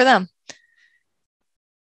fines. Good for them.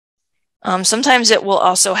 Sometimes it will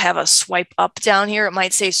also have a swipe up down here. It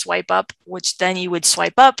might say swipe up, which then you would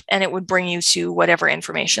swipe up and it would bring you to whatever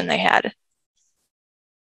information they had.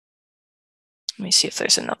 Let me see if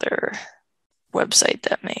there's another website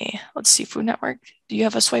that may, let's see, Food Network. Do you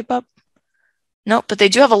have a swipe up? Nope, but they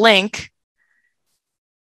do have a link.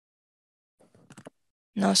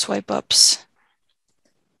 No swipe ups.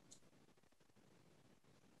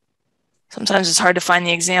 Sometimes it's hard to find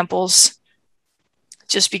the examples,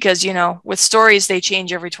 just because, you know, with stories, they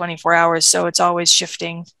change every 24 hours, so it's always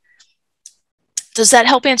shifting. Does that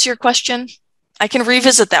help answer your question? I can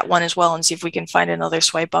revisit that one as well and see if we can find another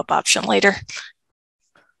swipe up option later.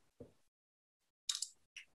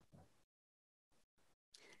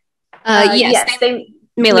 Yes, they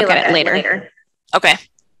may look at it later. Okay.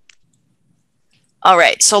 All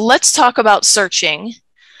right, so let's talk about searching.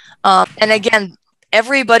 And again,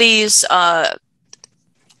 everybody's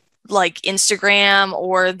like Instagram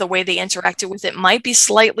or the way they interacted with it might be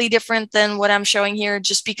slightly different than what I'm showing here,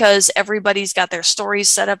 just because everybody's got their stories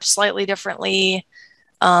set up slightly differently.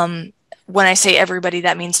 When I say everybody,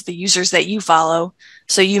 that means the users that you follow.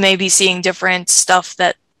 So you may be seeing different stuff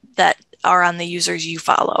that are on the users you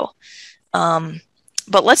follow.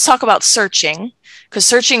 But let's talk about searching, because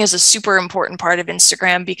searching is a super important part of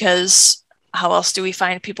Instagram, because how else do we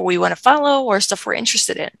find people we want to follow or stuff we're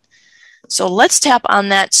interested in? So let's tap on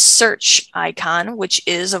that search icon, which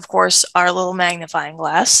is, of course, our little magnifying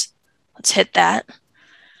glass. Let's hit that.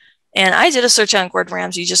 And I did a search on Gordon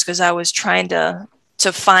Ramsay just because I was trying to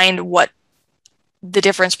find what the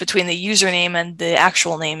difference between the username and the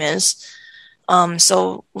actual name is.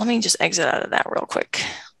 So let me just exit out of that real quick.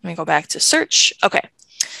 Let me go back to search. Okay.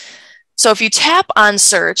 So if you tap on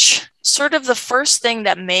search, sort of the first thing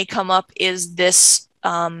that may come up is this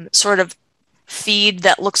sort of feed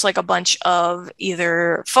that looks like a bunch of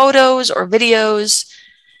either photos or videos.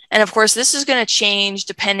 And of course, this is going to change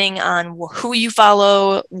depending on who you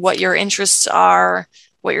follow, what your interests are,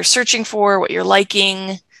 what you're searching for, what you're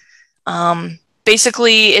liking.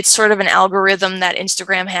 Basically, it's sort of an algorithm that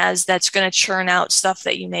Instagram has that's going to churn out stuff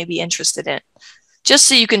that you may be interested in, just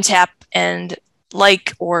so you can tap and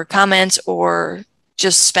like or comment or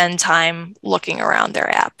just spend time looking around their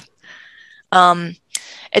app.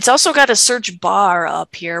 It's also got a search bar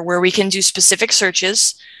up here where we can do specific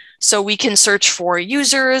searches. So we can search for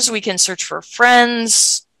users, we can search for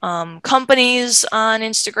friends, companies on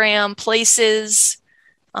Instagram, places.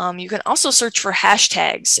 You can also search for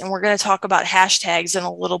hashtags, and we're going to talk about hashtags in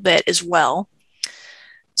a little bit as well.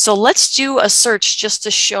 So let's do a search just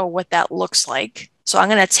to show what that looks like. So I'm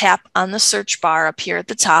going to tap on the search bar up here at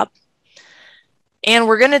the top. And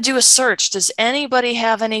we're going to do a search. Does anybody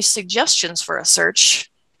have any suggestions for a search?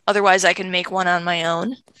 Otherwise, I can make one on my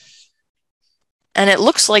own. And it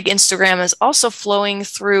looks like Instagram is also flowing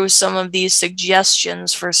through some of these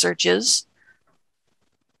suggestions for searches.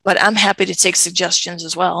 But I'm happy to take suggestions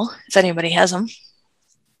as well, if anybody has them.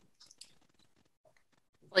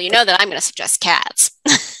 Well, you know that I'm going to suggest cats.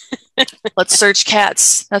 Let's search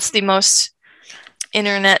cats. That's the most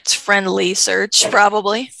internet-friendly search,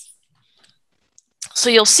 probably. So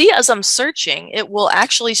you'll see as I'm searching, it will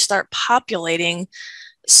actually start populating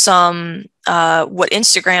some what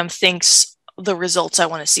Instagram thinks the results I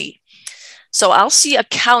want to see. So I'll see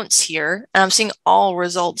accounts here, and I'm seeing all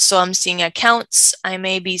results. So I'm seeing accounts. I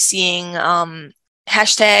may be seeing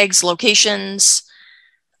hashtags, locations.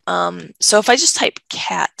 So if I just type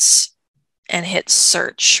cats and hit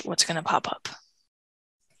search, what's going to pop up?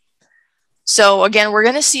 So again, we're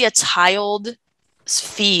going to see a tiled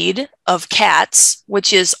feed of cats,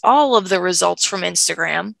 which is all of the results from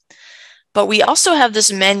Instagram. But we also have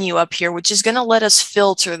this menu up here, which is going to let us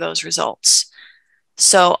filter those results.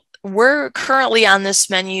 So we're currently on this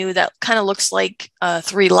menu that kind of looks like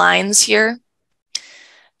 3 lines here.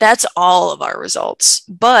 That's all of our results.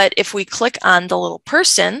 But if we click on the little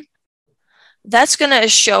person, That's going to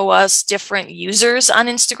show us different users on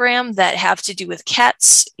Instagram that have to do with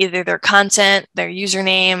cats, either their content, their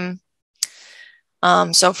username.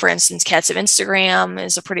 So for instance, Cats of Instagram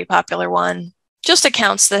is a pretty popular one. Just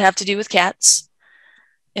accounts that have to do with cats.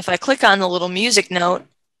 If I click on the little music note,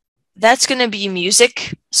 that's going to be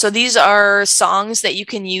music. So these are songs that you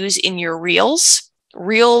can use in your Reels.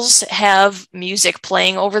 Reels have music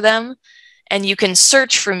playing over them, and you can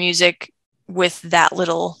search for music with that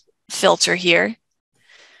little filter here.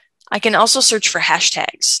 I can also search for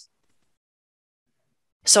hashtags.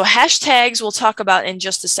 So hashtags, we'll talk about in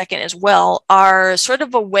just a second as well, are sort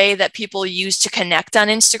of a way that people use to connect on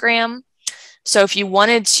Instagram. So if you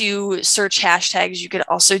wanted to search hashtags, you could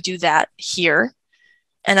also do that here.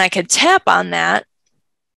 And I could tap on that,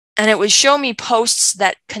 and it would show me posts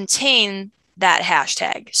that contain that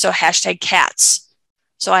hashtag. So hashtag cats.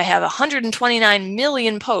 So I have 129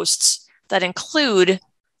 million posts that include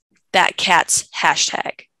that cats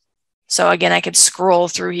hashtag. So again, I could scroll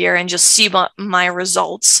through here and just see my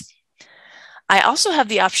results. I also have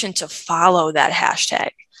the option to follow that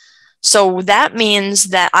hashtag. So that means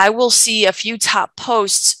that I will see a few top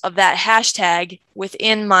posts of that hashtag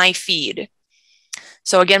within my feed.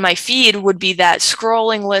 So again, my feed would be that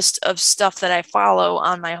scrolling list of stuff that I follow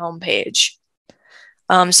on my homepage.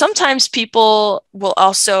 Sometimes people will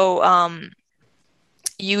also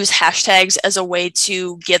use hashtags as a way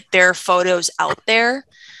to get their photos out there.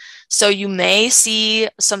 So you may see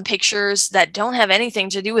some pictures that don't have anything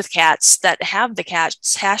to do with cats that have the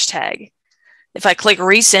cats hashtag. If I click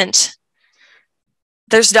recent,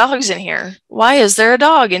 there's dogs in here. Why is there a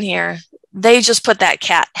dog in here? They just put that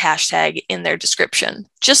cat hashtag in their description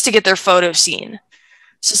just to get their photo seen.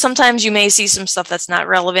 So sometimes you may see some stuff that's not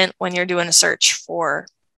relevant when you're doing a search for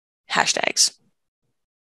hashtags.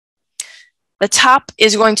 The top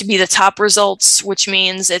is going to be the top results, which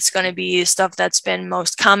means it's going to be stuff that's been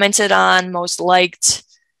most commented on, most liked,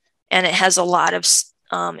 and it has a lot of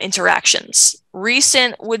interactions.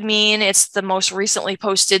 Recent would mean it's the most recently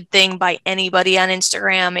posted thing by anybody on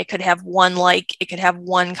Instagram. It could have one like, it could have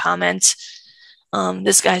one comment.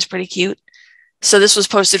 This guy's pretty cute. So this was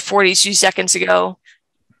posted 42 seconds ago,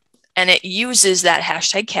 and it uses that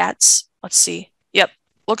hashtag cats. Let's see. Yep,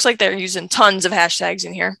 looks like they're using tons of hashtags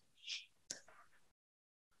in here.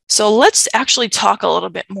 So let's actually talk a little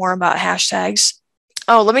bit more about hashtags.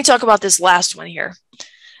 Oh, let me talk about this last one here.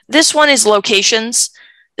 This one is locations.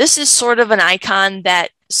 This is sort of an icon that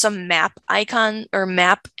some map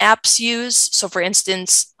apps use. So for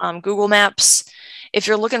instance, Google Maps, if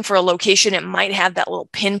you're looking for a location, it might have that little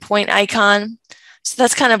pinpoint icon. So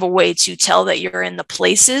that's kind of a way to tell that you're in the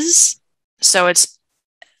places. So it's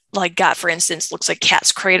like for instance, looks like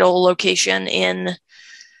Cat's Cradle location in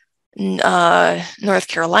North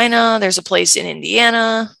Carolina. There's a place in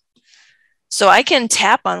Indiana. So I can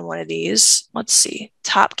tap on one of these. Let's see,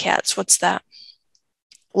 Top Cats, what's that?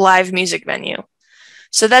 Live music venue.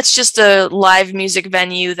 So that's just a live music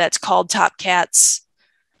venue that's called Top Cats.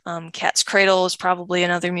 Cat's Cradle is probably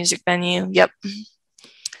another music venue. Yep.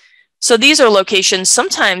 So these are locations.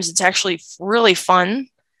 Sometimes it's actually really fun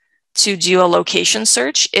to do a location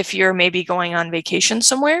search if you're maybe going on vacation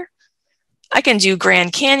somewhere. I can do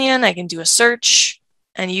Grand Canyon, I can do a search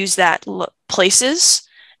and use that places.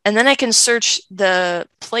 And then I can search the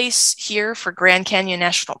place here for Grand Canyon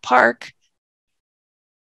National Park.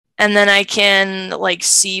 And then I can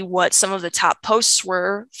see what some of the top posts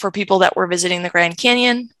were for people that were visiting the Grand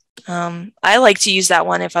Canyon. I like to use that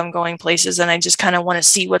one if I'm going places and I just kind of want to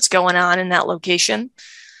see what's going on in that location.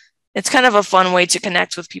 It's kind of a fun way to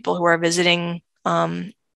connect with people who are visiting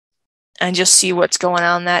and just see what's going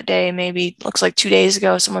on that day. Maybe looks like 2 days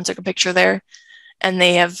ago, someone took a picture there and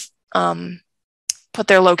they have put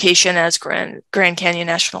their location as Grand Canyon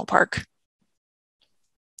National Park.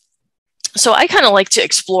 So I kind of like to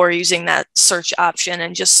explore using that search option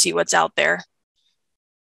and just see what's out there.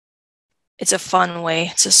 It's a fun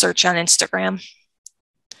way to search on Instagram.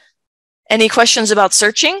 Any questions about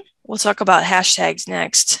searching? We'll talk about hashtags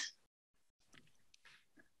next.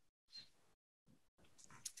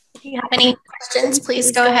 If you have any questions,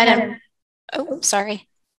 please go ahead and... Oh, sorry.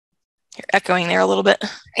 You're echoing there a little bit.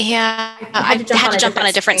 Yeah, I had to jump on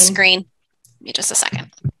a different screen. Give me just a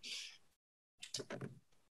second.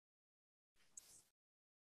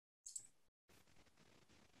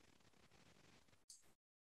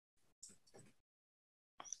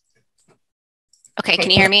 Okay,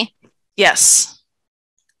 can you hear me? Yes.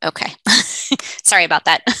 Okay. Sorry about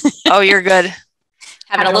that. Oh, you're good.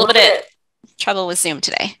 Having a little bit of trouble with Zoom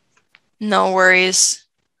today. No worries.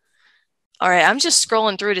 All right, I'm just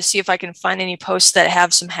scrolling through to see if I can find any posts that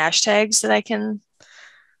have some hashtags that I can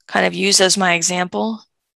kind of use as my example.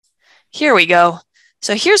 Here we go.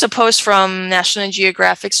 So here's a post from National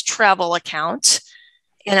Geographic's travel account,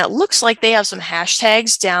 and it looks like they have some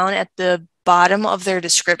hashtags down at the bottom of their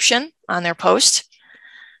description on their post.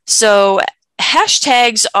 So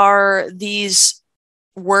hashtags are these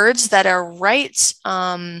words that are right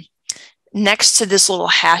next to this little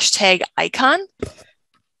hashtag icon.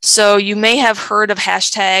 So you may have heard of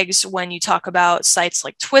hashtags when you talk about sites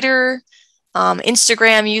like Twitter.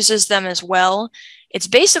 Instagram uses them as well. It's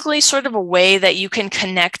basically sort of a way that you can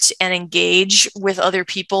connect and engage with other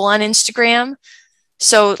people on Instagram.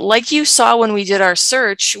 So like you saw when we did our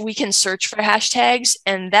search, we can search for hashtags,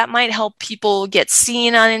 and that might help people get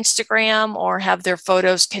seen on Instagram or have their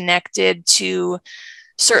photos connected to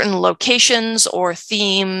certain locations or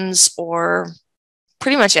themes or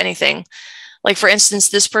pretty much anything. Like for instance,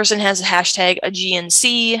 this person has a hashtag Aegean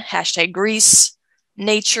Sea, hashtag Greece,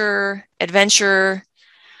 nature, adventure.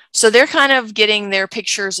 So they're kind of getting their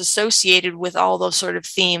pictures associated with all those sort of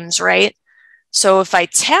themes, right? So if I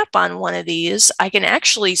tap on one of these, I can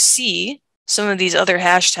actually see some of these other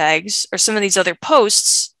hashtags or some of these other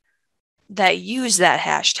posts that use that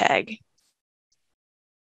hashtag.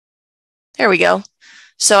 There we go.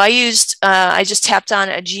 So I just tapped on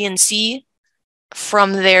Aegean Sea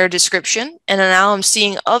from their description, and now I'm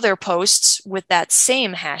seeing other posts with that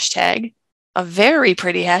same hashtag, a very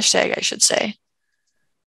pretty hashtag, I should say.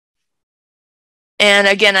 And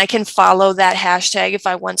again, I can follow that hashtag if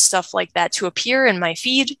I want stuff like that to appear in my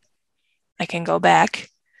feed. I can go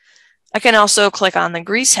back. I can also click on the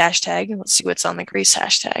Greece hashtag. Let's see what's on the Greece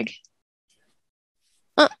hashtag.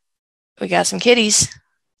 Oh, we got some kitties.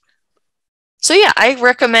 So yeah, I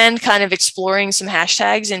recommend kind of exploring some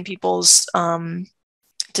hashtags in people's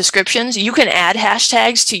descriptions. You can add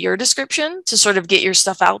hashtags to your description to sort of get your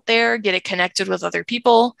stuff out there, get it connected with other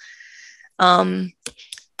people.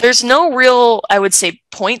 There's no real, I would say,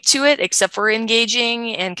 point to it except for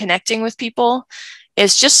engaging and connecting with people.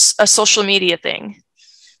 It's just a social media thing.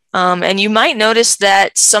 And you might notice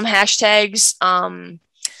that some hashtags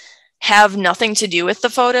have nothing to do with the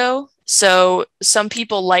photo. So some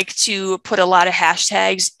people like to put a lot of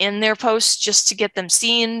hashtags in their posts just to get them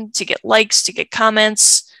seen, to get likes, to get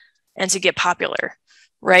comments, and to get popular,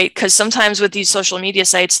 right? Because sometimes with these social media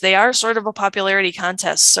sites, they are sort of a popularity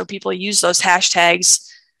contest. So people use those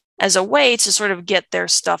hashtags as a way to sort of get their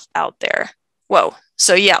stuff out there. Whoa.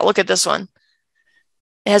 So yeah, look at this one.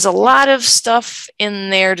 It has a lot of stuff in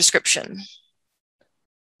their description.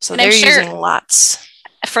 So they're using lots.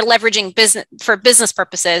 For leveraging business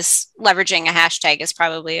purposes, leveraging a hashtag is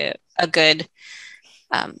probably a good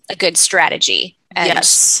strategy. And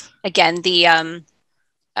yes. Again, the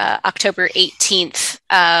October 18th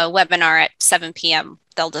webinar at 7 p.m.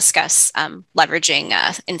 they'll discuss leveraging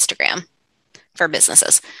Instagram for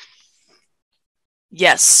businesses.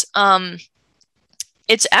 Yes.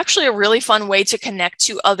 It's actually a really fun way to connect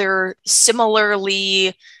to other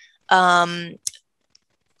similarly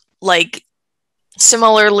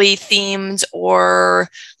themed, or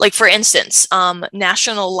like for instance,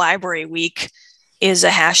 National Library Week is a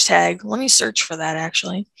hashtag. Let me search for that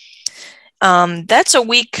actually. That's a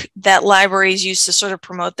week that libraries use to sort of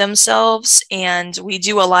promote themselves, and we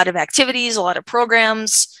do a lot of activities, a lot of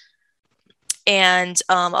programs, and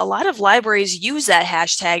a lot of libraries use that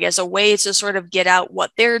hashtag as a way to sort of get out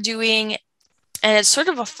what they're doing. And it's sort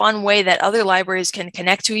of a fun way that other libraries can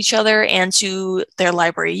connect to each other and to their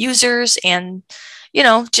library users, and, you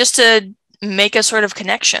know, just to make a sort of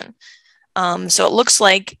connection. So it looks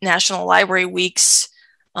like National Library Week's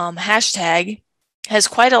hashtag has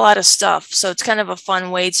quite a lot of stuff. So it's kind of a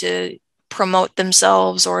fun way to promote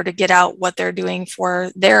themselves or to get out what they're doing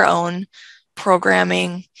for their own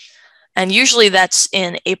programming. And usually that's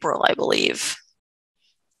in April, I believe.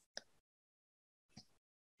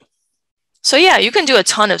 So yeah, you can do a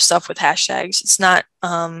ton of stuff with hashtags. It's not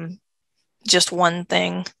just one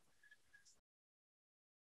thing.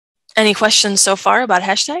 Any questions so far about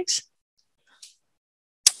hashtags?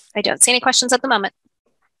 I don't see any questions at the moment.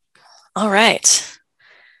 All right.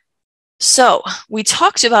 So we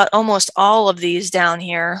talked about almost all of these down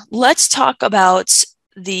here. Let's talk about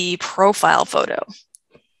the profile photo.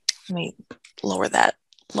 Let me lower that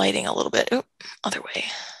lighting a little bit. Oop, other way.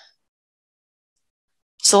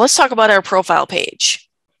 So let's talk about our profile page.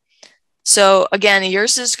 So again,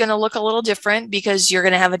 yours is going to look a little different because you're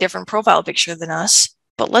going to have a different profile picture than us.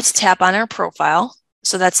 But let's tap on our profile.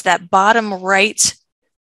 So that's that bottom right.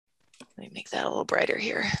 Let me make that a little brighter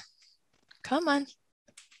here. Come on.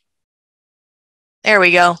 There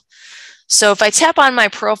we go. So if I tap on my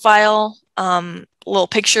profile little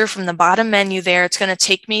picture from the bottom menu there, it's going to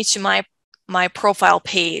take me to my my profile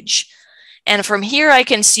page. And from here, I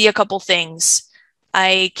can see a couple things.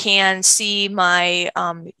 I can see my,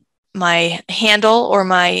 my handle or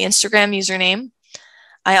my Instagram username.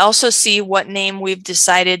 I also see what name we've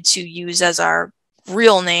decided to use as our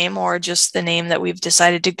real name, or just the name that we've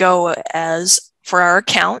decided to go as for our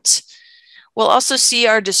account. We'll also see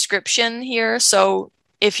our description here. So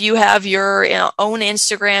if you have your own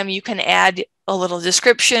Instagram, you can add a little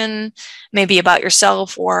description, maybe about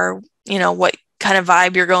yourself, or what kind of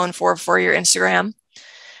vibe you're going for your Instagram.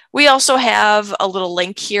 We also have a little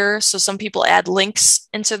link here. So some people add links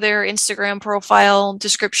into their Instagram profile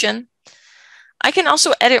description. I can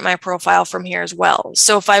also edit my profile from here as well.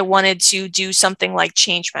 So if I wanted to do something like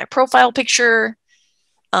change my profile picture,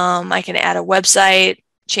 I can add a website,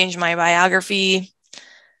 change my biography.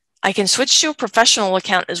 I can switch to a professional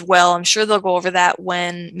account as well. I'm sure they'll go over that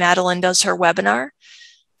when Madeline does her webinar.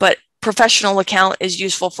 But professional account is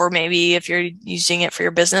useful for maybe if you're using it for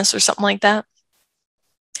your business or something like that.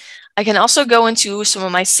 I can also go into some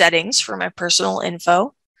of my settings for my personal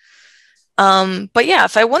info. But yeah,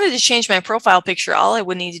 if I wanted to change my profile picture, all I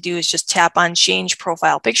would need to do is just tap on change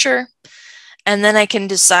profile picture. And then I can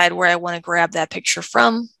decide where I want to grab that picture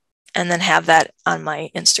from and then have that on my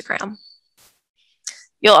Instagram.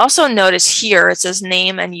 You'll also notice here it says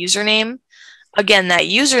name and username. Again, that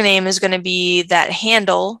username is going to be that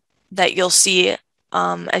handle that you'll see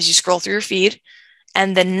as you scroll through your feed.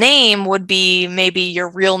 And the name would be maybe your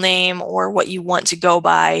real name or what you want to go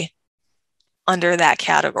by under that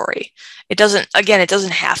category. It doesn't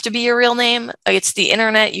have to be your real name. It's the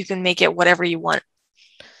internet. You can make it whatever you want.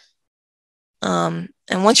 And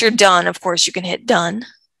once you're done, of course, you can hit done.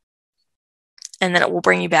 And then it will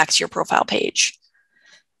bring you back to your profile page.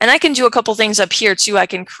 And I can do a couple things up here too. I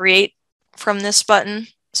can create from this button.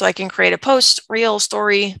 So I can create a post, reel,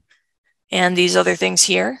 story, and these other things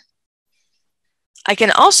here. I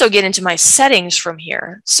can also get into my settings from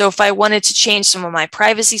here. So if I wanted to change some of my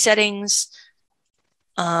privacy settings,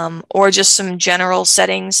 or just some general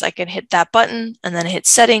settings, I can hit that button and then hit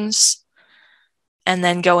settings and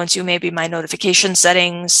then go into maybe my notification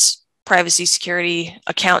settings, privacy, security,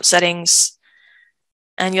 account settings.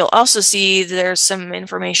 And you'll also see there's some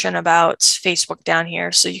information about Facebook down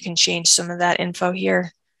here, so you can change some of that info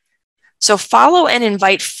here. So follow and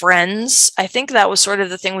invite friends. I think that was sort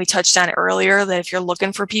of the thing we touched on earlier, that if you're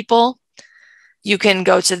looking for people, you can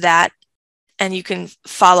go to that and you can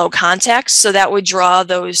follow contacts. So that would draw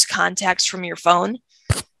those contacts from your phone.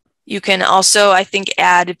 You can also, I think,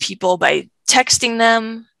 add people by texting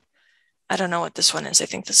them. I don't know what this one is. I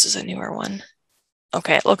think this is a newer one.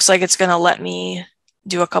 Okay, it looks like it's going to let me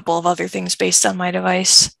do a couple of other things based on my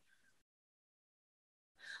device.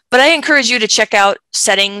 But I encourage you to check out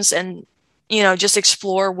settings and just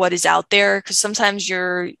explore what is out there, because sometimes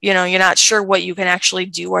you're not sure what you can actually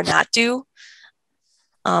do or not do.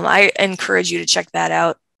 I encourage you to check that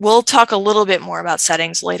out. We'll talk a little bit more about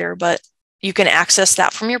settings later, but you can access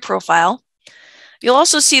that from your profile. You'll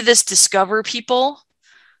also see this discover people.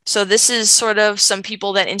 So this is sort of some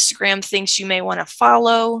people that Instagram thinks you may want to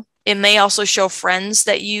follow. It may also show friends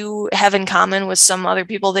that you have in common with some other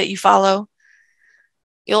people that you follow.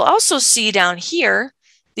 You'll also see down here,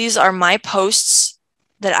 these are my posts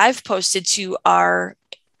that I've posted to our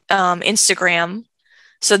Instagram.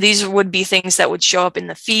 So these would be things that would show up in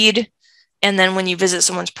the feed. And then when you visit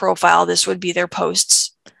someone's profile, this would be their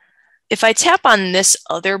posts. If I tap on this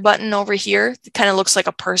other button over here, it kind of looks like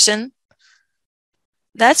a person.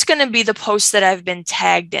 That's going to be the post that I've been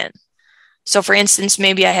tagged in. So for instance,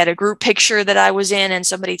 maybe I had a group picture that I was in and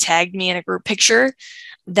somebody tagged me in a group picture.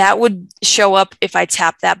 That would show up if I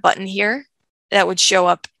tap that button here. That would show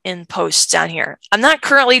up in posts down here. I'm not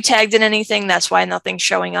currently tagged in anything. That's why nothing's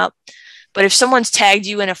showing up. But if someone's tagged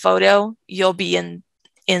you in a photo, you'll be in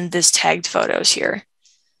this tagged photos here.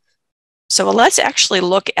 So let's actually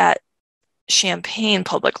look at Champaign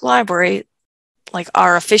Public Library, like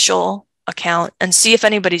our official account, and see if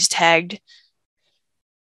anybody's tagged.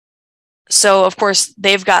 So of course,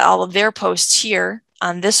 they've got all of their posts here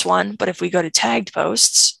on this one. But if we go to tagged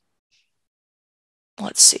posts,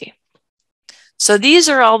 let's see. So these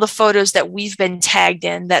are all the photos that we've been tagged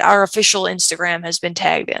in, that our official Instagram has been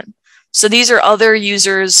tagged in. So these are other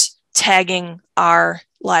users tagging our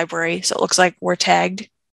library. So it looks like we're tagged.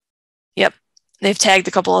 Yep. They've tagged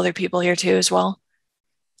a couple other people here too as well.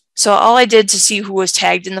 So all I did to see who was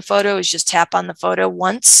tagged in the photo is just tap on the photo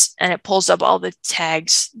once and it pulls up all the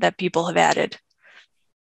tags that people have added.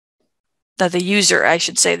 That the user, I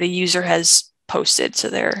should say, the user has posted to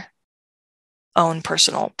their own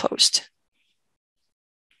personal post.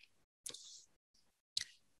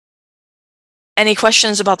 Any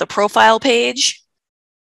questions about the profile page?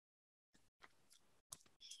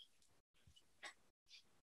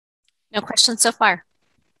 No questions so far.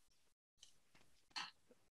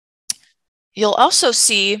 You'll also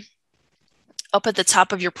see up at the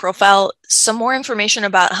top of your profile some more information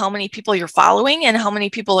about how many people you're following and how many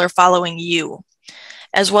people are following you,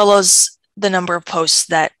 as well as the number of posts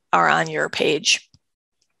that are on your page.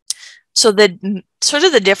 So the sort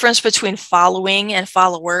of the difference between following and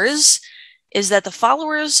followers is that the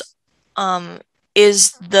followers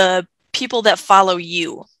is the people that follow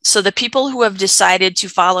you. So the people who have decided to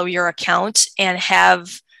follow your account and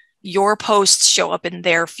have your posts show up in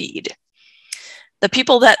their feed. The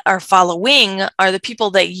people that are following are the people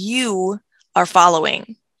that you are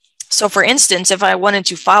following. So for instance, if I wanted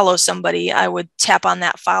to follow somebody, I would tap on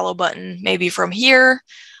that follow button maybe from here,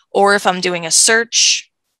 or if I'm doing a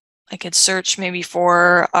search, I could search maybe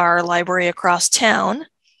for our library across town,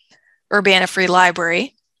 Urbana Free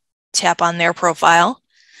Library, tap on their profile,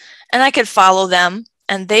 and I could follow them,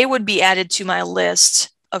 and they would be added to my list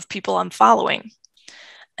of people I'm following.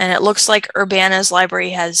 And it looks like Urbana's library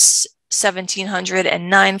has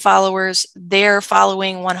 1,709 followers. They're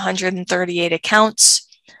following 138 accounts.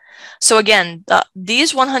 So again,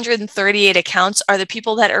 these 138 accounts are the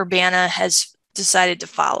people that Urbana has decided to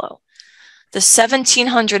follow. The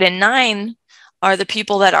 1,709 are the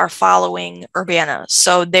people that are following Urbana.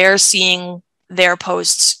 So they're seeing their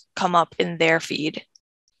posts come up in their feed,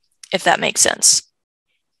 if that makes sense.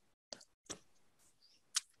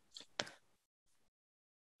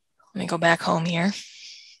 Let me go back home here.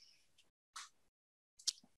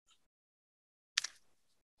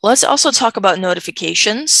 Let's also talk about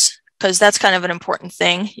notifications, because that's kind of an important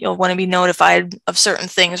thing. You'll want to be notified of certain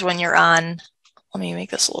things when you're on, let me make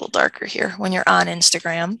this a little darker here, when you're on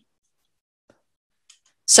Instagram.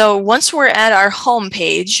 So once we're at our home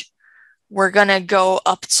page, we're going to go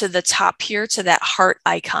up to the top here to that heart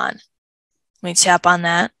icon. Let me tap on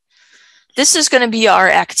that. This is going to be our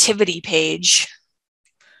activity page.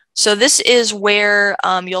 So this is where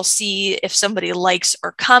you'll see if somebody likes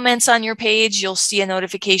or comments on your page. You'll see a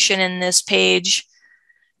notification in this page.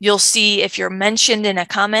 You'll see if you're mentioned in a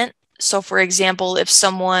comment. So for example, if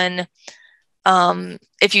someone,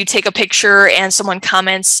 if you take a picture and someone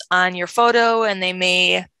comments on your photo and they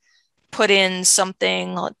may put in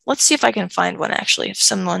something, let's see if I can find one actually, if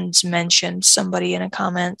someone's mentioned somebody in a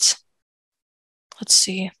comment. Let's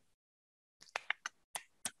see.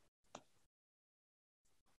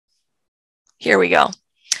 Here we go.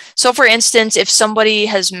 So for instance, if somebody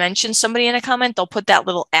has mentioned somebody in a comment, they'll put that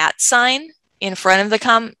little @ sign in front of the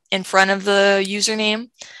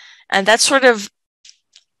username. And that's sort of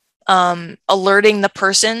alerting the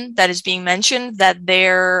person that is being mentioned that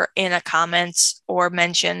they're in a comment or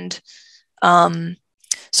mentioned.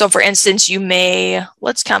 So for instance, you may,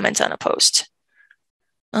 let's comment on a post.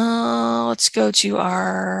 Let's go to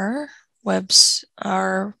our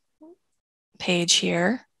page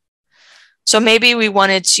here. So maybe we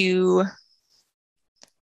wanted to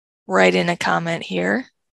write in a comment here.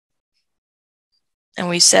 And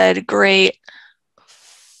we said, great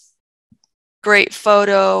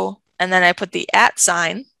photo. And then I put the @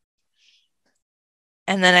 sign.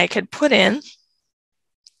 And then I could put in.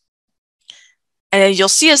 And you'll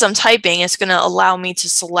see as I'm typing, it's going to allow me to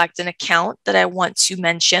select an account that I want to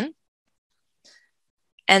mention.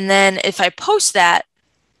 And then if I post that,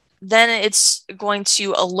 then it's going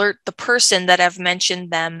to alert the person that I've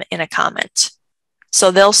mentioned them in a comment.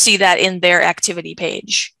 So they'll see that in their activity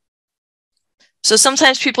page. So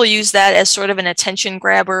sometimes people use that as sort of an attention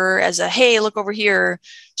grabber, as a, hey, look over here,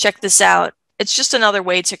 check this out. It's just another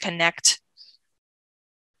way to connect.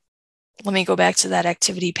 Let me go back to that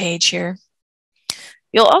activity page here.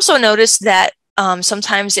 You'll also notice that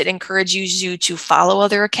sometimes it encourages you to follow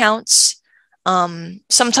other accounts.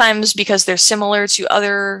 Sometimes because they're similar to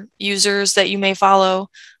other users that you may follow,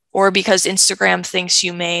 or because Instagram thinks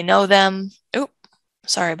you may know them. Oh,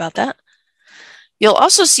 sorry about that. You'll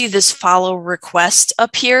also see this follow request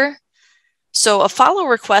up here. So a follow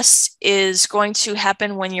request is going to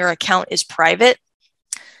happen when your account is private.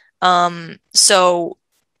 So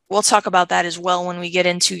we'll talk about that as well when we get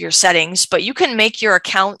into your settings, but you can make your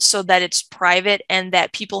account so that it's private and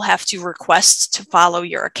that people have to request to follow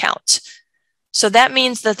your account. So that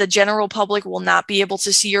means that the general public will not be able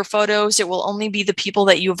to see your photos. It will only be the people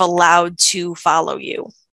that you've allowed to follow you.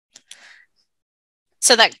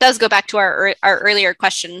 So that does go back to our earlier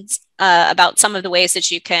questions about some of the ways that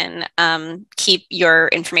you can keep your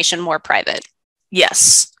information more private.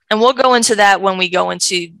 Yes, and we'll go into that when we go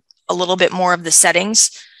into a little bit more of the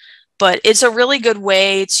settings, but it's a really good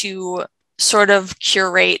way to sort of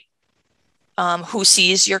curate who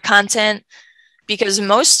sees your content. Because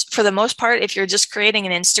for the most part, if you're just creating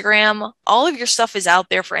an Instagram, all of your stuff is out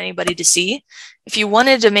there for anybody to see. If you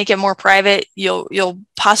wanted to make it more private, you'll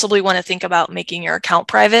possibly want to think about making your account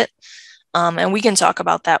private. And we can talk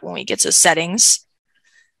about that when we get to settings.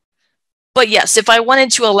 But yes, if I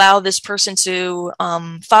wanted to allow this person to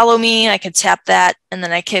follow me, I could tap that, and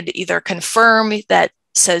then I could either confirm that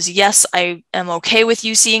says, yes, I am okay with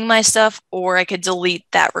you seeing my stuff, or I could delete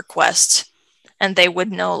that request, and they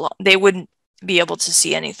wouldn't be able to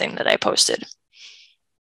see anything that I posted.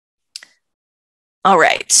 All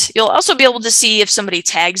right. You'll also be able to see if somebody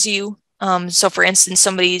tags you. So for instance,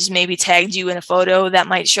 somebody's maybe tagged you in a photo that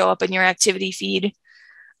might show up in your activity feed.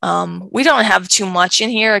 We don't have too much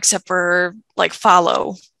in here except for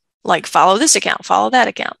follow this account, follow that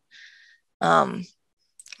account.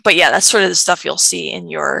 But yeah, that's sort of the stuff you'll see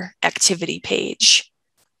in your activity page.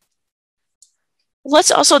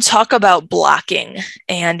 Let's also talk about blocking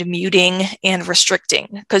and muting and restricting,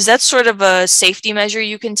 because that's sort of a safety measure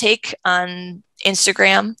you can take on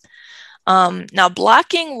Instagram. Now,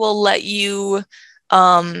 blocking will let you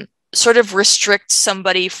sort of restrict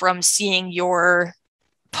somebody from seeing your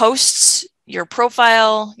posts, your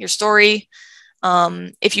profile, your story.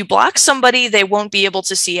 If you block somebody, they won't be able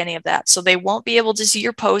to see any of that. So they won't be able to see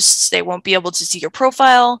your posts, they won't be able to see your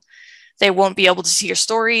profile, they won't be able to see your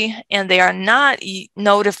story, and they are not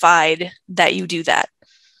notified that you do that.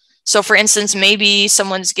 So for instance, maybe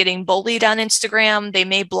someone's getting bullied on Instagram, they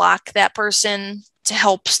may block that person to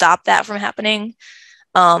help stop that from happening.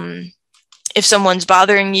 If someone's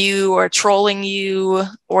bothering you or trolling you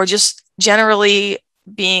or just generally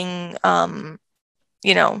being, not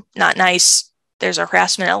nice, there's a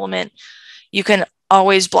harassment element, you can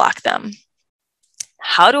always block them.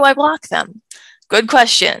 How do I block them? Good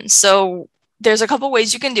question. So there's a couple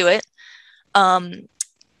ways you can do it.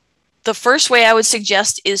 The first way I would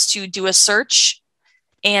suggest is to do a search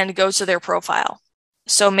and go to their profile.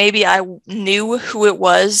 So maybe I knew who it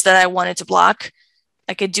was that I wanted to block.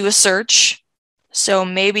 I could do a search. So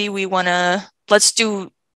maybe we want to, let's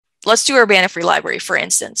do Urbana Free Library, for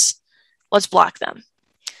instance. Let's block them.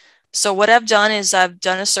 So what I've done is I've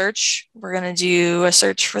done a search. We're going to do a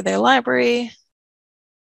search for their library.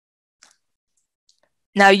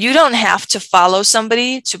 Now, you don't have to follow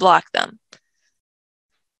somebody to block them.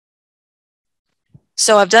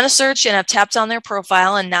 So I've done a search and I've tapped on their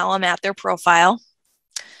profile, and now I'm at their profile.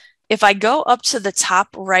 If I go up to the top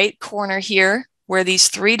right corner here where these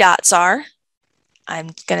three dots are, I'm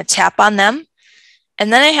going to tap on them.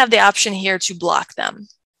 And then I have the option here to block them.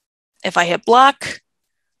 If I hit block,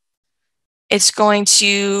 it's going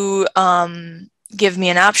to give me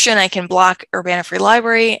an option. I can block Urbana Free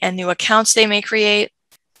Library and new accounts they may create,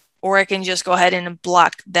 or I can just go ahead and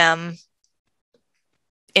block them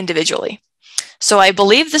individually. So I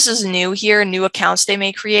believe this is new here, new accounts they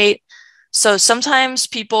may create. So sometimes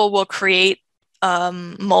people will create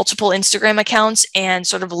multiple Instagram accounts and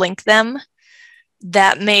sort of link them.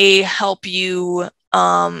 That may help you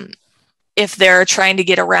if they're trying to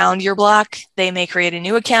get around your block. They may create a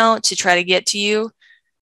new account to try to get to you.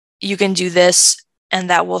 You can do this, and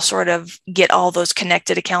that will sort of get all those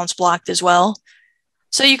connected accounts blocked as well.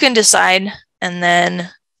 So you can decide, and then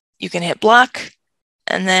you can hit block,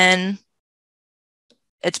 and then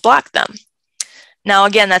it's blocked them. Now,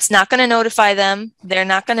 again, that's not going to notify them. They're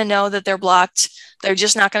not going to know that they're blocked. They're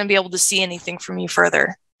just not going to be able to see anything from you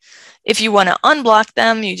further. If you want to unblock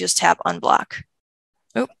them, you just tap unblock.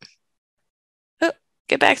 Oop. Oop.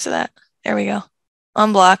 Get back to that. There we go.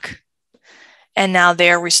 Unblock. And now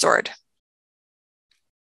they are restored.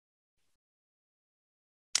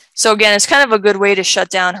 So again, it's kind of a good way to shut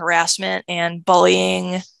down harassment and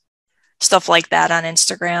bullying, stuff like that on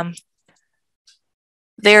Instagram.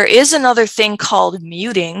 There is another thing called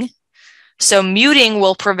muting. So muting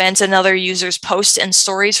will prevent another user's posts and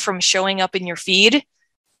stories from showing up in your feed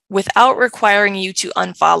without requiring you to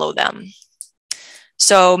unfollow them.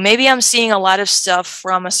 So maybe I'm seeing a lot of stuff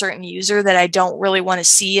from a certain user that I don't really want to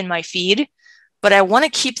see in my feed, but I want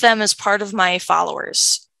to keep them as part of my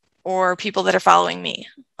followers or people that are following me.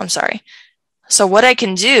 I'm sorry. So what I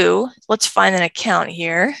can do, let's find an account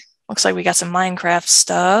here. Looks like we got some Minecraft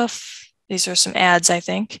stuff. These are some ads, I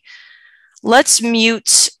think. Let's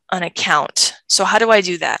mute an account. So how do I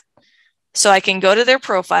do that? So I can go to their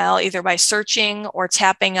profile either by searching or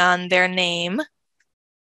tapping on their name.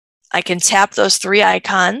 I can tap those three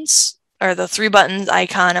icons, or the three buttons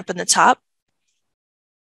icon up in the top.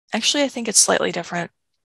 Actually, I think it's slightly different.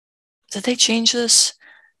 Did they change this?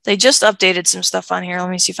 They just updated some stuff on here. Let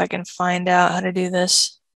me see if I can find out how to do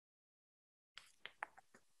this.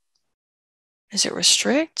 Is it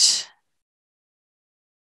restrict?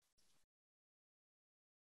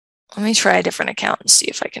 Let me try a different account and see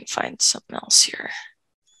if I can find something else here.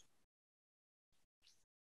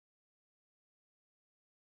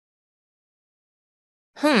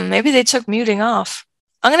 Maybe they took muting off.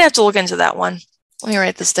 I'm going to have to look into that one. Let me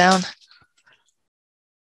write this down.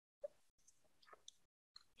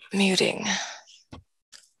 Muting.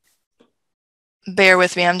 Bear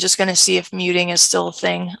with me. I'm just going to see if muting is still a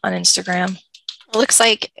thing on Instagram. It looks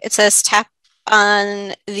like it says tap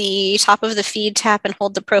on the top of the feed, tap and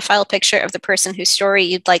hold the profile picture of the person whose story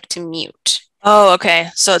you'd like to mute. Oh, okay.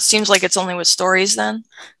 So it seems like it's only with stories then?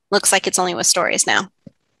 Looks like it's only with stories now.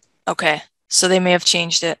 Okay. So they may have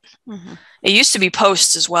changed it. It used to be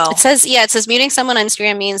posts as well. It says muting someone on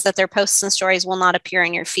Instagram means that their posts and stories will not appear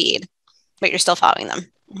in your feed, but you're still following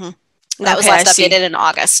them. That was last updated in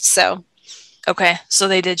August. So. Okay. So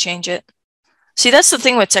they did change it. See, that's the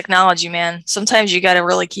thing with technology, man. Sometimes you got to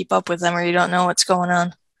really keep up with them or you don't know what's going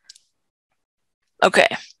on. Okay.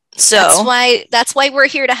 So that's why we're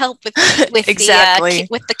here to help with exactly.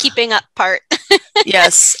 with the keeping up part.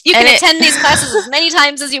 Yes. You can attend these classes as many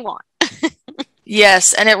times as you want.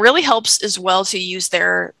 Yes, and it really helps as well to use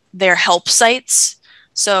their help sites.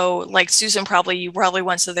 So like Susan, you probably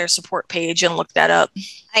went to their support page and looked that up.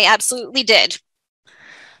 I absolutely did.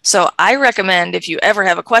 So I recommend if you ever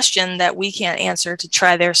have a question that we can't answer to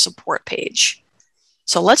try their support page.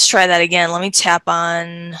 So let's try that again. Let me tap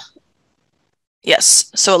on,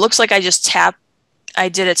 yes. So it looks like I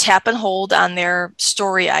did a tap and hold on their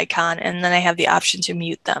story icon, and then I have the option to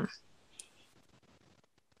mute them.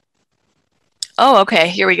 Oh, okay,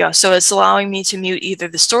 here we go. So it's allowing me to mute either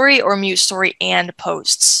the story or mute story and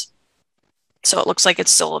posts. So it looks like it's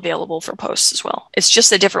still available for posts as well. It's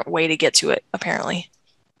just a different way to get to it, apparently.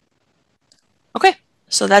 Okay,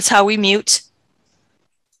 so that's how we mute.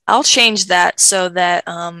 I'll change that so that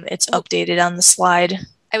it's updated on the slide.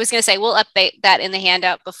 I was going to say, we'll update that in the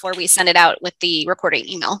handout before we send it out with the recording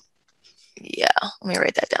email. Yeah, let me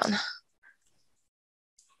write that down.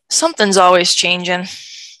 Something's always changing.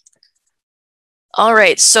 All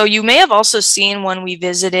right, so you may have also seen when we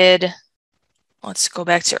visited, let's go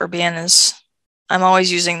back to Urbana's. I'm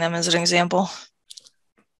always using them as an example.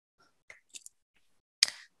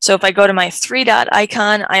 So if I go to my 3-dot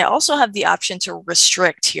icon, I also have the option to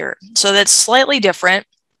restrict here. So that's slightly different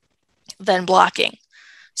than blocking.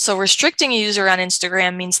 So restricting a user on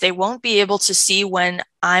Instagram means they won't be able to see when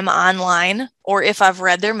I'm online or if I've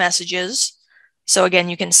read their messages. So again,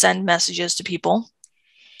 you can send messages to people.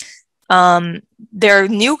 Their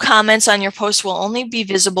new comments on your post will only be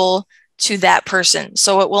visible to that person.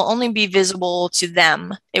 So it will only be visible to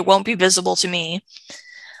them. It won't be visible to me.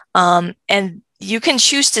 And you can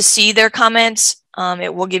choose to see their comments.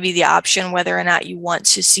 It will give you the option whether or not you want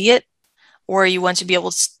to see it or you want to be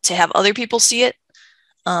able to have other people see it.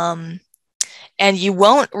 And you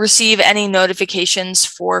won't receive any notifications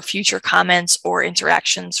for future comments or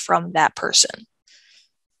interactions from that person.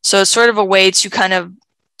 So it's sort of a way to kind of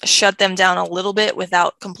shut them down a little bit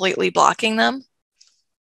without completely blocking them.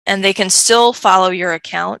 And they can still follow your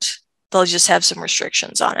account. They'll just have some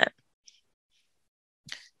restrictions on it.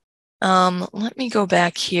 Let me go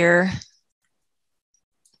back here.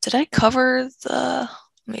 Did I cover let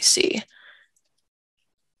me see.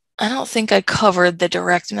 I don't think I covered the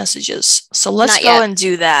direct messages. So let's go and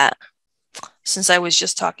do that since I was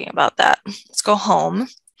just talking about that. Let's go home.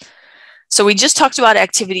 So we just talked about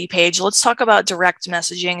activity page. Let's talk about direct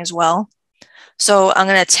messaging as well. So I'm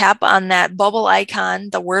going to tap on that bubble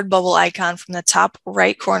icon, the word bubble icon from the top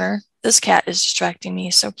right corner. This cat is distracting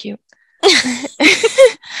me. So cute.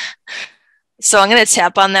 So I'm going to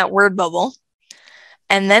tap on that word bubble.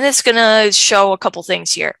 And then it's going to show a couple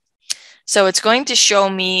things here. So it's going to show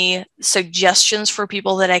me suggestions for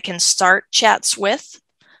people that I can start chats with.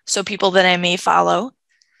 So people that I may follow.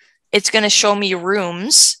 It's going to show me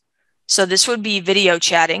rooms. So this would be video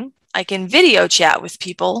chatting. I can video chat with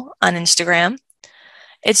people on Instagram.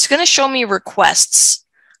 It's going to show me requests.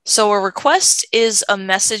 So a request is a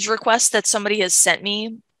message request that somebody has sent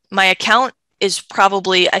me. My account is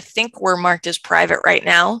probably, I think we're marked as private right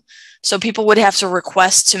now. So people would have to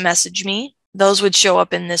request to message me. Those would show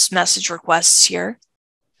up in this message requests here.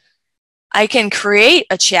 I can create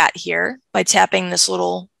a chat here by tapping this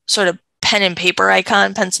little sort of pen and paper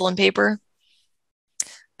icon, pencil and paper.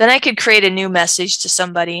 Then I could create a new message to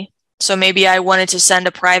somebody. So maybe I wanted to send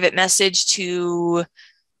a private message to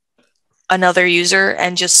another user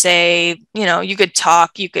and just say, you know, you could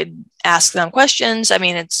talk, you could ask them questions. I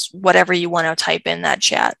mean, it's whatever you want to type in that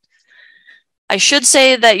chat. I should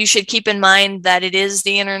say that you should keep in mind that it is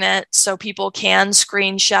the internet, so people can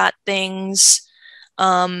screenshot things.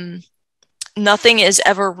 Nothing is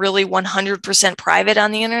ever really 100% private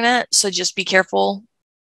on the internet, so just be careful.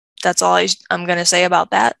 That's all I'm going to say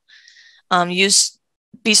about that.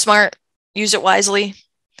 Be smart, use it wisely.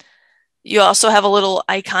 You also have a little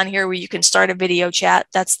icon here where you can start a video chat.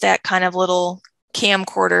 That's that kind of little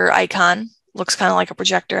camcorder icon. Looks kind of like a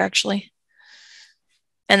projector, actually.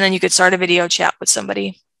 And then you could start a video chat with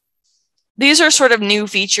somebody. These are sort of new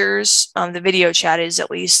features. The video chat is,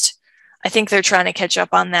 at least. I think they're trying to catch up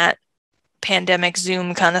on that pandemic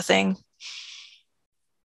Zoom kind of thing.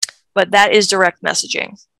 But that is direct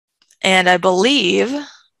messaging. And I believe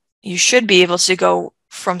you should be able to go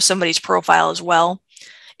from somebody's profile as well.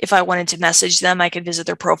 If I wanted to message them, I could visit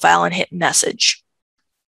their profile and hit message.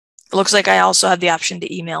 It looks like I also have the option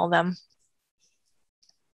to email them.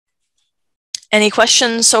 Any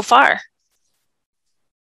questions so far?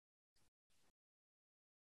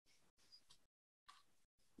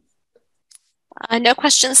 No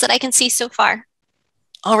questions that I can see so far.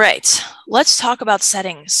 All right, let's talk about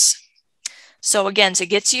settings. So again, to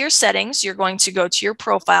get to your settings, you're going to go to your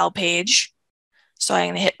profile page. So I'm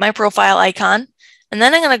going to hit my profile icon, and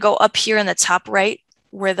then I'm going to go up here in the top right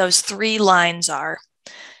where those 3 lines are.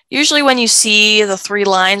 Usually when you see the 3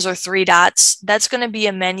 lines or 3 dots, that's going to be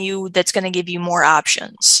a menu that's going to give you more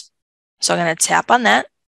options. So I'm going to tap on that.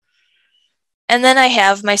 And then I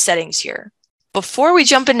have my settings here. Before we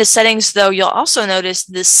jump into settings though, you'll also notice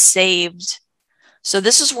this saved. So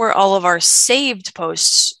this is where all of our saved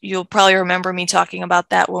posts, you'll probably remember me talking about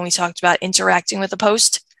that when we talked about interacting with a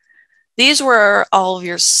post. These were all of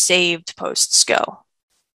your saved posts go.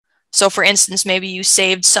 So for instance, maybe you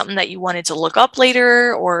saved something that you wanted to look up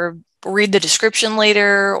later or read the description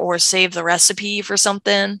later or save the recipe for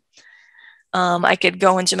something. I could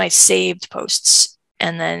go into my saved posts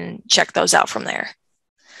and then check those out from there.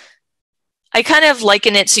 I kind of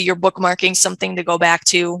liken it to your bookmarking something to go back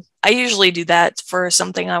to. I usually do that for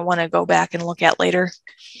something I want to go back and look at later.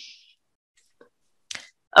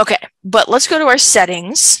 Okay, but let's go to our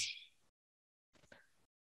settings.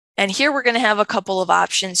 And here we're going to have a couple of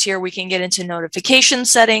options here. We can get into notification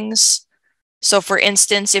settings. So for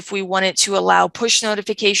instance, if we wanted to allow push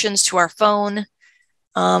notifications to our phone,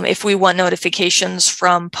 if we want notifications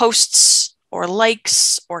from posts or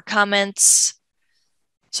likes or comments,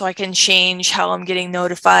 so I can change how I'm getting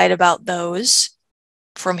notified about those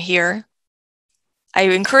from here. I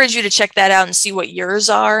encourage you to check that out and see what yours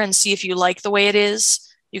are and see if you like the way it is.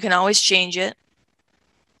 You can always change it.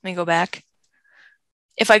 Let me go back.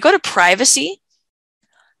 If I go to privacy,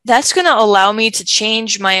 that's going to allow me to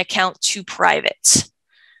change my account to private.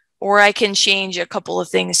 Or I can change a couple of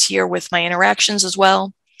things here with my interactions as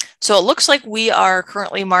well. So it looks like we are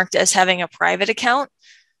currently marked as having a private account.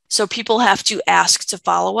 So people have to ask to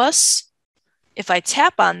follow us. If I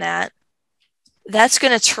tap on that, that's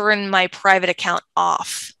going to turn my private account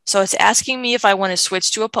off. So it's asking me if I want to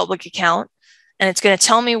switch to a public account, and it's going to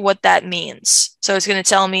tell me what that means. So it's going to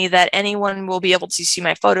tell me that anyone will be able to see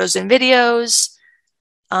my photos and videos.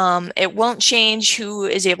 It won't change who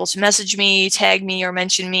is able to message me, tag me, or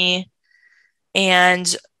mention me.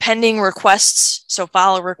 And pending requests, so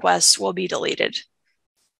follow requests, will be deleted.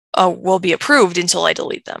 Will be approved until I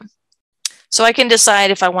delete them. So I can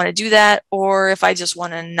decide if I want to do that or if I just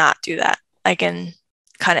want to not do that. I can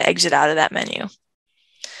kind of exit out of that menu.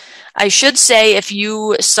 I should say if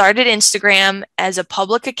you started Instagram as a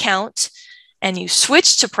public account and you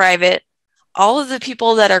switch to private, all of the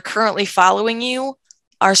people that are currently following you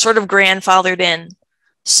are sort of grandfathered in.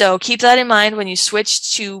 So keep that in mind when you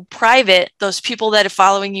switch to private. Those people that are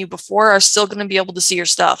following you before are still going to be able to see your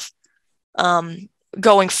stuff.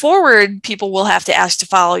 Going forward, people will have to ask to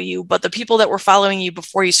follow you, but the people that were following you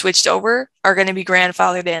before you switched over are going to be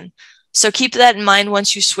grandfathered in. So keep that in mind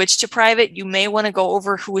once you switch to private. You may want to go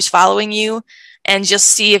over who is following you and just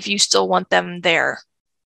see if you still want them there.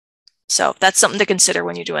 So that's something to consider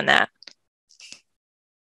when you're doing that.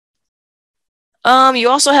 You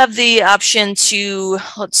also have the option to,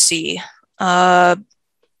 let's see,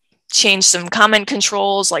 change some comment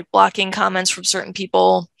controls like blocking comments from certain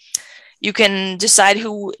people. You can decide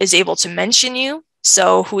who is able to mention you.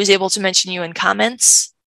 So who is able to mention you in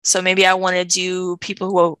comments. So maybe I want to do people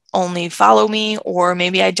who will only follow me, or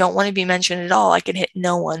maybe I don't want to be mentioned at all. I can hit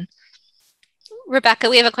no one. Rebecca,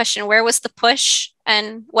 we have a question. Where was the push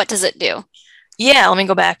and what does it do? Yeah, let me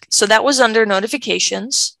go back. So that was under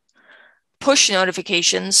notifications, push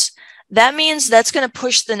notifications. That means that's going to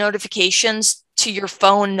push the notifications to your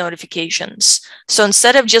phone notifications. So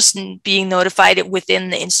instead of just being notified within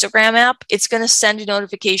the Instagram app, it's going to send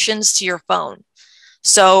notifications to your phone.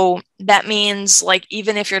 So that means like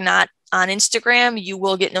even if you're not on Instagram, you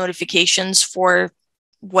will get notifications for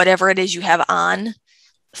whatever it is you have on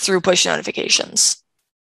through push notifications,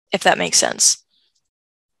 if that makes sense.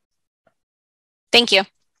 Thank you.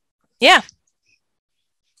 Yeah.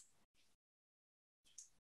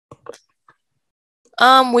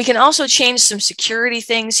 We can also change some security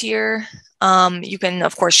things here. You can,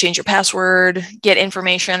 of course, change your password, get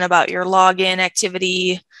information about your login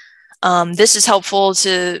activity. This is helpful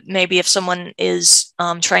to maybe if someone is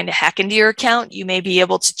trying to hack into your account, you may be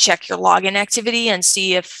able to check your login activity and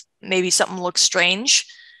see if maybe something looks strange.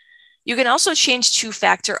 You can also change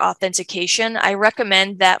two-factor authentication. I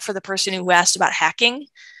recommend that for the person who asked about hacking.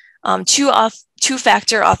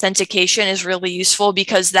 Two-factor authentication is really useful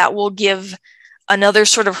because that will give another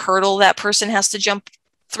sort of hurdle that person has to jump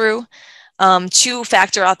through.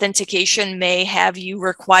 Two-factor authentication may have you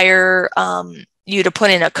require you to put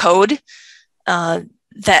in a code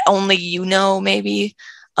that only you know, maybe.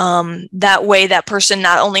 That way that person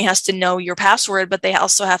not only has to know your password, but they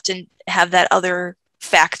also have to have that other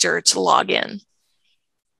factor to log in,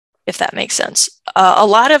 if that makes sense. A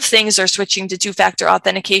lot of things are switching to two-factor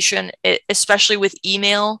authentication, especially with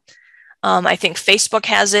email. I think Facebook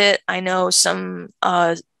has it. I know some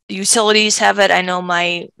utilities have it. I know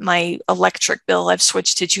my electric bill, I've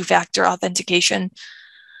switched to two-factor authentication.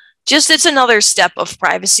 Just it's another step of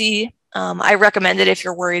privacy. I recommend it if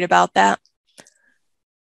you're worried about that.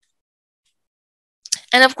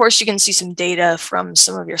 And of course, you can see some data from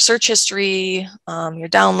some of your search history, your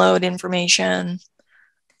download information.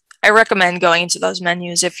 I recommend going into those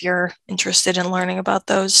menus if you're interested in learning about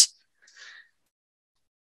those.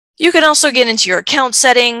 You can also get into your account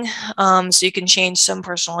setting, so you can change some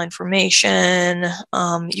personal information.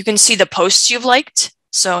 You can see the posts you've liked.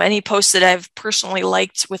 So any posts that I've personally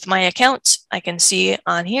liked with my account, I can see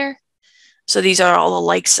on here. So these are all the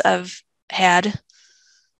likes I've had.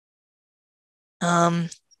 But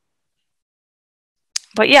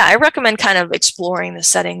yeah, I recommend kind of exploring the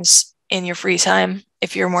settings in your free time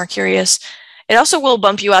if you're more curious. It also will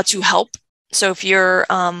bump you out to help. So if you're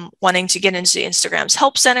wanting to get into Instagram's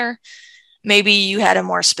help center, maybe you had a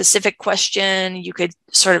more specific question, you could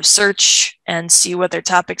sort of search and see what their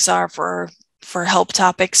topics are for help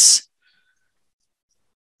topics.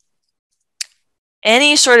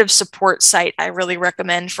 Any sort of support site I really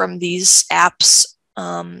recommend from these apps.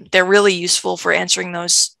 They're really useful for answering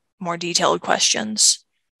those more detailed questions.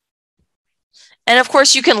 And of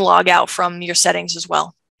course, you can log out from your settings as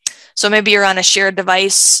well. So maybe you're on a shared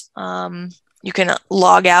device, you can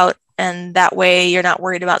log out, and that way you're not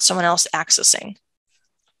worried about someone else accessing.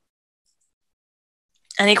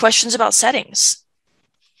 Any questions about settings?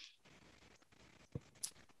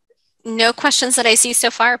 No questions that I see so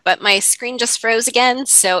far, but my screen just froze again.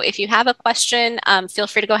 So if you have a question, feel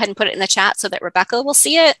free to go ahead and put it in the chat so that Rebecca will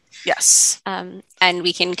see it. Yes. And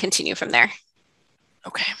we can continue from there.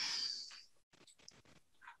 Okay.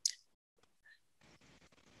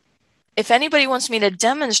 If anybody wants me to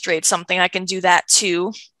demonstrate something, I can do that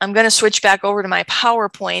too. I'm going to switch back over to my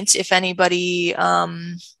PowerPoint if anybody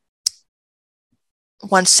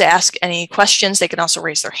wants to ask any questions. They can also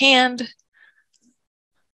raise their hand.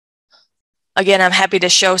 Again, I'm happy to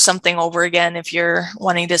show something over again if you're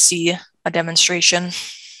wanting to see a demonstration.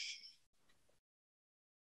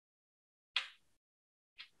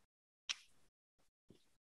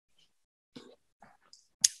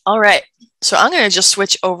 All right, so I'm going to just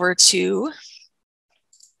switch over to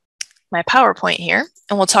my PowerPoint here,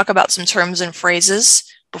 and we'll talk about some terms and phrases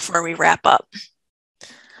before we wrap up.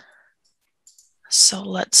 So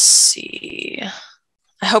let's see.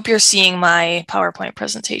 I hope you're seeing my PowerPoint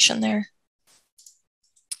presentation there.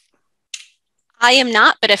 I am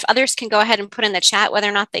not, but if others can go ahead and put in the chat whether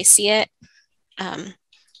or not they see it.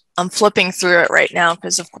 I'm flipping through it right now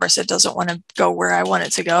because, of course, it doesn't want to go where I want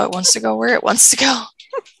it to go. It wants to go where it wants to go.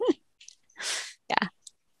 Yeah.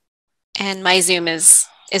 And my Zoom is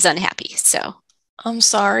unhappy, so. I'm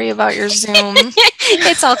sorry about your Zoom.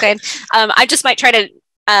 It's all good. I just might try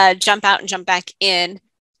to jump out and jump back in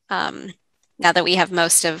now that we have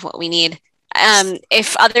most of what we need.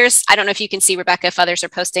 If others, I don't know if you can see, Rebecca, if others are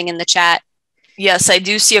posting in the chat. Yes, I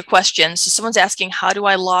do see a question. So someone's asking, how do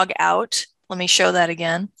I log out? Let me show that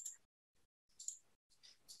again.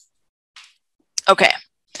 Okay.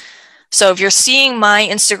 So if you're seeing my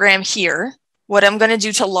Instagram here, what I'm going to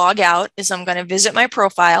do to log out is I'm going to visit my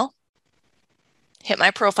profile, hit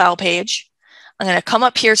my profile page. I'm going to come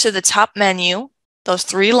up here to the top menu, those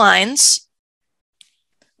three lines.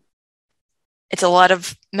 It's a lot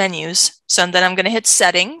of menus. So then I'm going to hit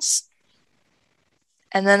settings.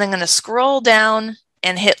 And then I'm going to scroll down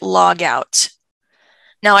and hit log out.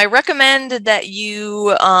 Now, I recommend that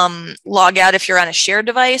you log out if you're on a shared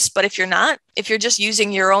device, but if you're not, if you're just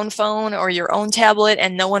using your own phone or your own tablet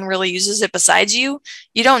and no one really uses it besides you,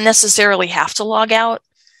 you don't necessarily have to log out.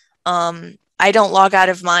 I don't log out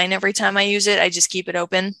of mine every time I use it. I just keep it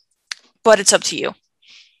open, but it's up to you.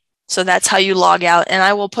 So that's how you log out. And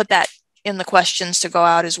I will put that in the questions to go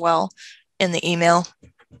out as well in the email.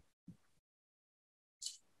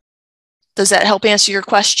 Does that help answer your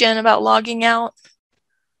question about logging out?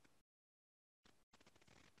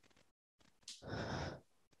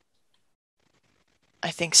 I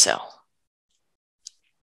think so.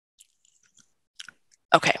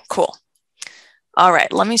 Okay, cool. All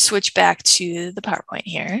right, let me switch back to the PowerPoint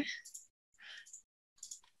here.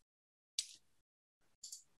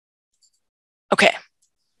 Okay,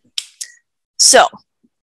 so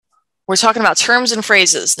we're talking about terms and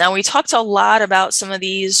phrases. Now, we talked a lot about some of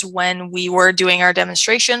these when we were doing our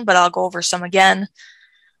demonstration, but I'll go over some again.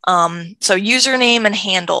 So username and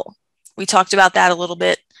handle, we talked about that a little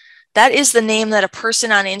bit. That is the name that a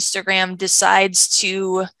person on Instagram decides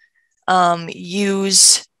to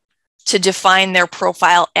use to define their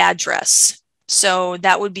profile address. So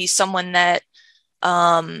that would be someone that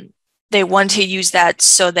they want to use that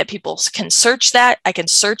so that people can search that. I can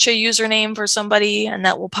search a username for somebody and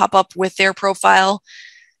that will pop up with their profile.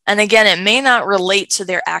 And again, it may not relate to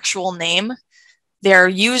their actual name. Their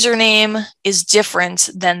username is different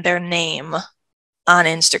than their name on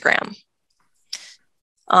Instagram.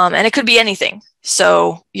 And it could be anything.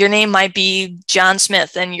 So your name might be John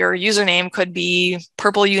Smith and your username could be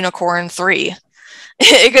Purple Unicorn 3.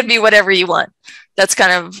 It could be whatever you want. That's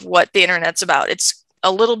kind of what the internet's about. It's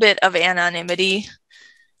a little bit of anonymity.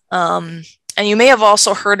 And you may have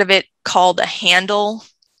also heard of it called a handle.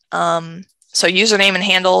 So username and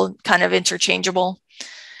handle kind of interchangeable.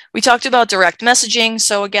 We talked about direct messaging.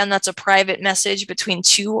 So again, that's a private message between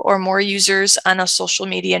 2 or more users on a social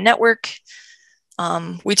media network.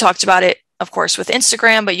 We talked about it, of course, with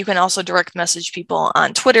Instagram, but you can also direct message people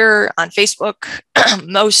on Twitter, on Facebook.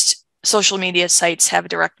 Most social media sites have a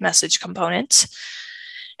direct message component.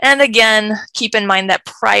 And again, keep in mind that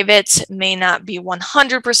private may not be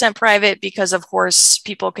 100% private because, of course,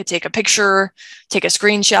 people could take a picture, take a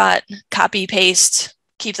screenshot, copy, paste.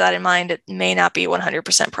 Keep that in mind. It may not be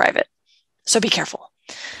 100% private. So be careful.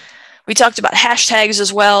 We talked about hashtags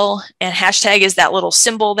as well. And hashtag is that little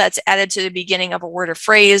symbol that's added to the beginning of a word or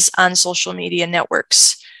phrase on social media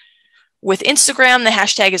networks. With Instagram, the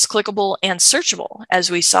hashtag is clickable and searchable, as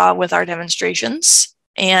we saw with our demonstrations.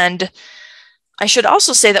 And I should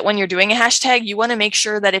also say that when you're doing a hashtag, you want to make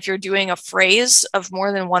sure that if you're doing a phrase of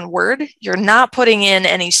more than one word, you're not putting in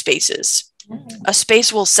any spaces. A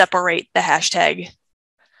space will separate the hashtag.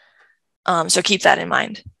 So keep that in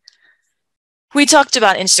mind. We talked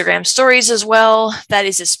about Instagram stories as well. That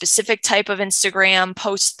is a specific type of Instagram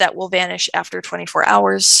post that will vanish after 24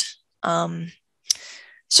 hours.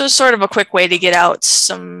 So it's sort of a quick way to get out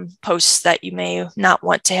some posts that you may not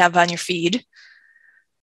want to have on your feed.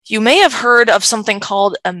 You may have heard of something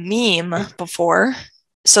called a meme before.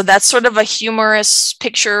 So that's sort of a humorous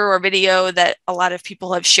picture or video that a lot of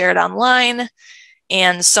people have shared online.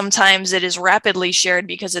 And sometimes it is rapidly shared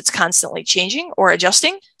because it's constantly changing or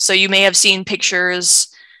adjusting. So you may have seen pictures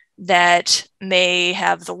that may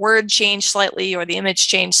have the word change slightly or the image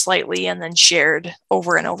change slightly and then shared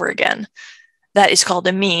over and over again. That is called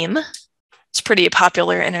a meme. It's pretty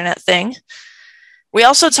popular internet thing. We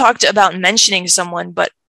also talked about mentioning someone,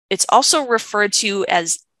 but it's also referred to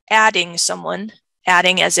as adding someone,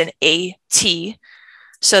 adding as in AT.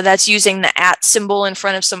 So that's using the @ symbol in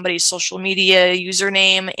front of somebody's social media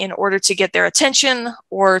username in order to get their attention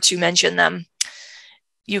or to mention them.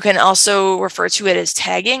 You can also refer to it as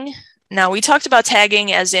tagging. Now, we talked about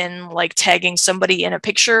tagging as in like tagging somebody in a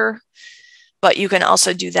picture, but you can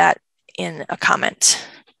also do that in a comment.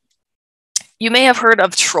 You may have heard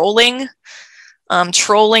of trolling.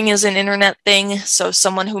 Trolling is an internet thing. So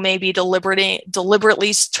someone who may be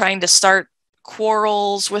deliberately trying to start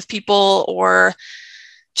quarrels with people or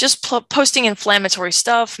just posting inflammatory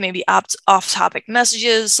stuff, maybe off-topic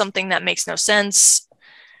messages, something that makes no sense.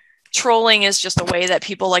 Trolling is just a way that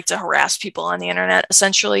people like to harass people on the internet,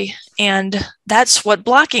 essentially. And that's what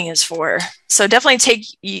blocking is for. So definitely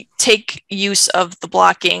take use of the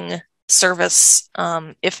blocking service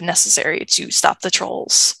if necessary to stop the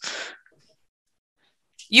trolls.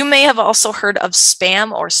 You may have also heard of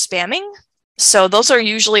spam or spamming. So those are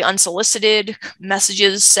usually unsolicited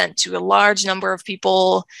messages sent to a large number of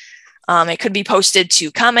people. It could be posted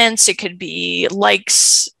to comments. It could be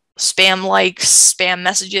likes, spam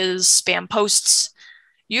messages, spam posts.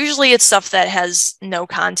 Usually it's stuff that has no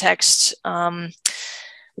context.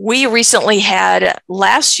 We recently had,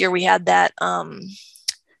 last year we had that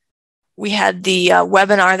We had the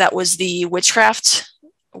webinar that was the witchcraft,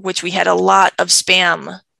 which we had a lot of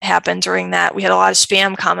spam happen during that. We had a lot of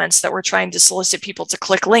spam comments that were trying to solicit people to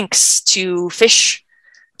click links to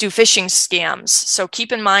do phishing scams. So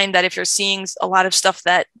keep in mind that if you're seeing a lot of stuff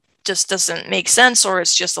that just doesn't make sense, or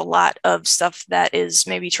it's just a lot of stuff that is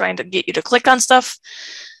maybe trying to get you to click on stuff,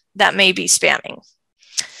 that may be spamming.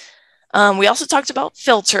 We also talked about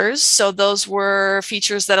filters. So those were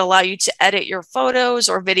features that allow you to edit your photos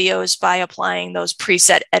or videos by applying those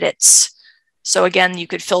preset edits. So again, you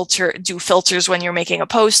could do filters when you're making a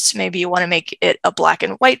post. Maybe you want to make it a black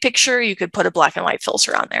and white picture. You could put a black and white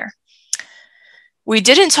filter on there. We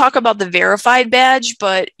didn't talk about the verified badge,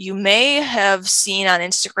 but you may have seen on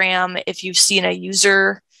Instagram, if you've seen a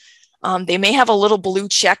user, they may have a little blue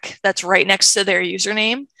check that's right next to their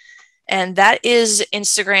username. And that is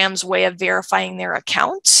Instagram's way of verifying their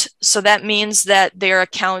account. So that means that their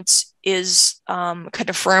account is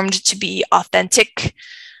confirmed to be authentic.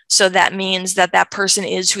 So that means that that person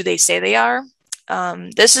is who they say they are.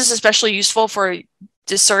 This is especially useful for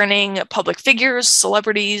discerning public figures,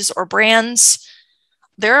 celebrities, or brands.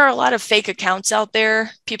 There are a lot of fake accounts out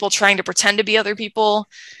there, people trying to pretend to be other people.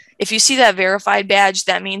 If you see that verified badge,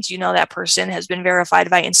 that means you know that person has been verified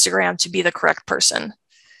by Instagram to be the correct person.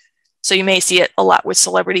 So you may see it a lot with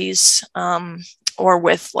celebrities or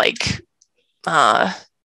with like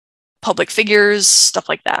public figures, stuff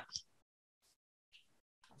like that.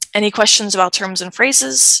 Any questions about terms and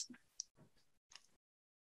phrases?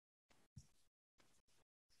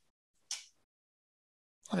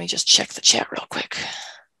 Let me just check the chat real quick.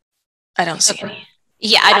 I don't see any.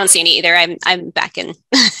 Yeah, I don't see any either. I'm back in.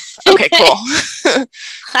 Okay, cool.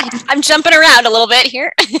 I'm jumping around a little bit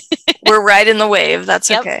here. We're riding the wave. That's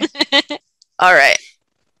okay. All right.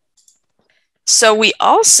 So we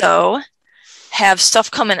also have stuff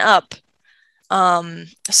coming up.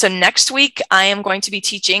 So next week, I am going to be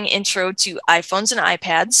teaching Intro to iPhones and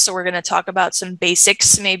iPads. So we're going to talk about some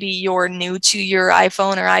basics. Maybe you're new to your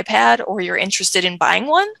iPhone or iPad, or you're interested in buying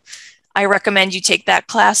one. I recommend you take that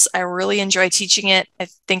class. I really enjoy teaching it. I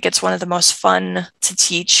think it's one of the most fun to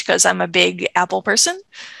teach because I'm a big Apple person.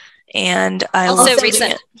 And I also love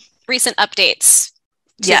recent updates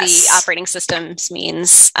to the operating systems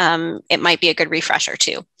means it might be a good refresher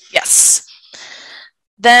too. Yes.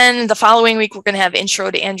 Then the following week, we're going to have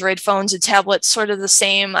Intro to Android phones and tablets, sort of the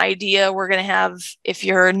same idea. We're going to have, if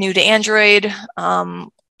you're new to Android,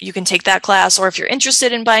 you can take that class, or if you're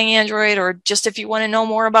interested in buying Android, or just if you want to know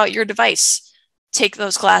more about your device, take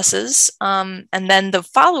those classes. And then the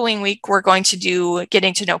following week, we're going to do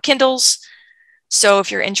Getting to Know Kindles. So if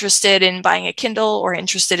you're interested in buying a Kindle or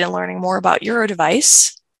interested in learning more about your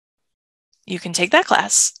device, you can take that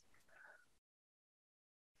class.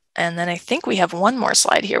 And then I think we have one more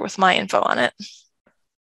slide here with my info on it.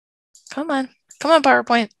 Come on,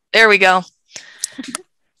 PowerPoint. There we go.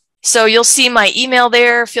 So you'll see my email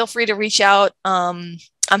there. Feel free to reach out. I'm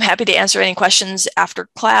happy to answer any questions after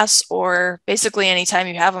class, or basically anytime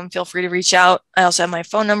you have them, feel free to reach out. I also have my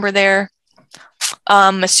phone number there.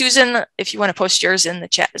 Susan, if you want to post yours in the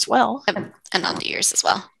chat as well. And I'll do yours as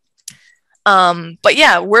well. But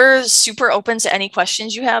yeah, we're super open to any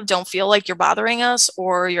questions you have. Don't feel like you're bothering us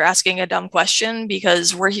or you're asking a dumb question,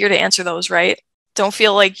 because we're here to answer those, right? Don't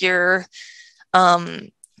feel like you're,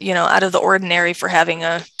 out of the ordinary for having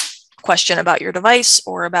a question about your device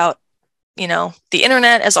or about, the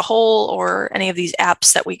internet as a whole, or any of these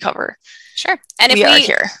apps that we cover. Sure. And we are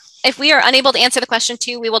here. If we are unable to answer the question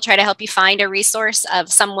too, we will try to help you find a resource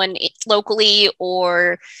of someone locally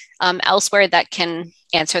or elsewhere that can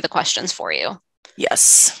answer the questions for you.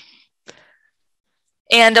 Yes.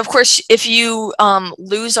 And of course, if you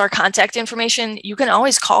lose our contact information, you can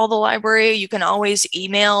always call the library. You can always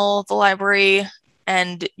email the library,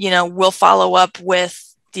 and, we'll follow up with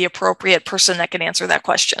the appropriate person that can answer that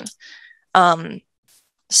question.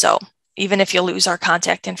 So even if you lose our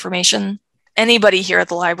contact information, anybody here at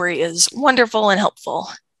the library is wonderful and helpful.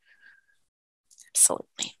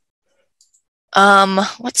 Absolutely.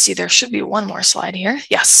 Let's see, there should be one more slide here.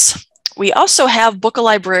 Yes. We also have Book a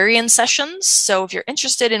Librarian sessions. So if you're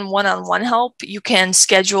interested in one-on-one help, you can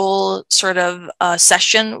schedule sort of a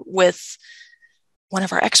session with one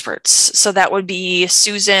of our experts. So that would be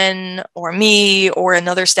Susan or me or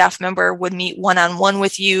another staff member would meet one-on-one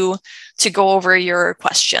with you to go over your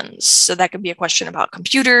questions. So that could be a question about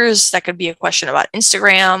computers, that could be a question about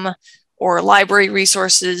Instagram or library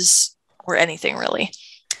resources or anything really.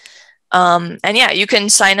 And yeah, you can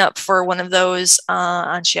sign up for one of those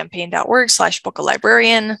on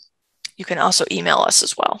champaign.org/bookalibrarian. You can also email us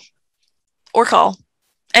as well, or call.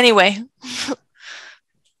 Anyway.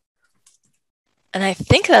 And I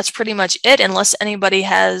think that's pretty much it, unless anybody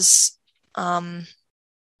has any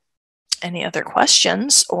other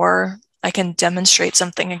questions, or I can demonstrate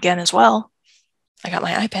something again as well. I got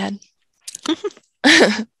my iPad.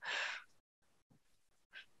 Let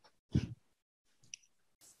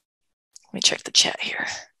me check the chat here.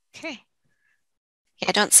 Okay. Yeah,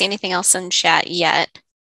 I don't see anything else in chat yet.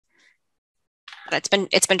 But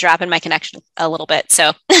it's been dropping my connection a little bit,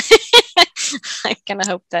 so I'm gonna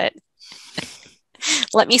hope that.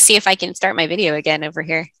 Let me see if I can start my video again over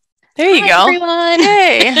here. There you go. Everyone.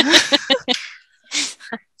 Hey.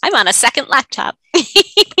 I'm on a second laptop.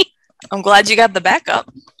 I'm glad you got the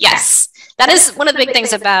backup. Yes. That is one of the big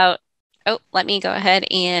things about, let me go ahead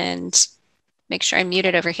and make sure I'm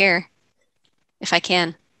muted over here if I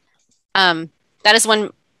can. That is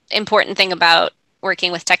one important thing about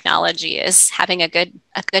working with technology, is having a good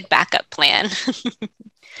backup plan.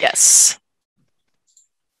 Yes.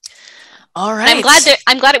 All right.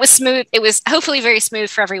 I'm glad it was smooth. It was hopefully very smooth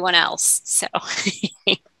for everyone else. So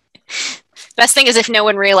best thing is if no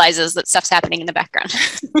one realizes that stuff's happening in the background.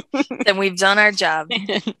 Then we've done our job.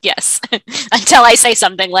 Yes. Until I say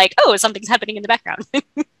something like, oh, something's happening in the background.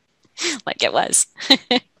 Like it was.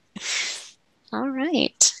 All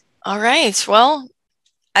right. All right. Well,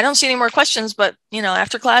 I don't see any more questions, but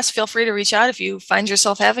after class, feel free to reach out if you find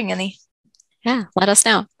yourself having any. Yeah, let us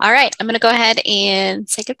know. All right, I'm going to go ahead and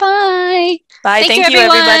say goodbye. Bye. Thank you,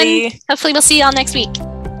 everybody. Hopefully we'll see you all next week.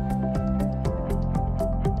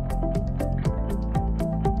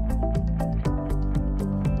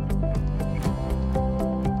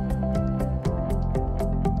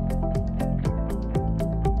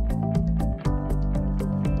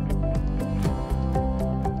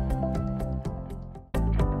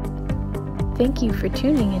 Thank you for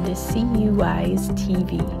tuning into CUI's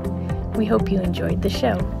TV. We hope you enjoyed the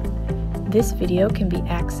show. This video can be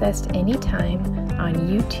accessed anytime on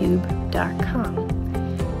youtube.com.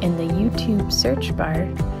 In the YouTube search bar,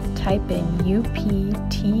 type in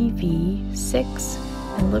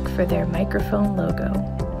UPTV6 and look for their microphone logo.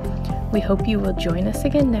 We hope you will join us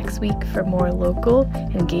again next week for more local,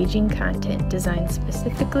 engaging content designed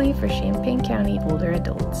specifically for Champaign County older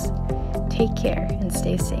adults. Take care and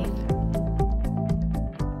stay safe.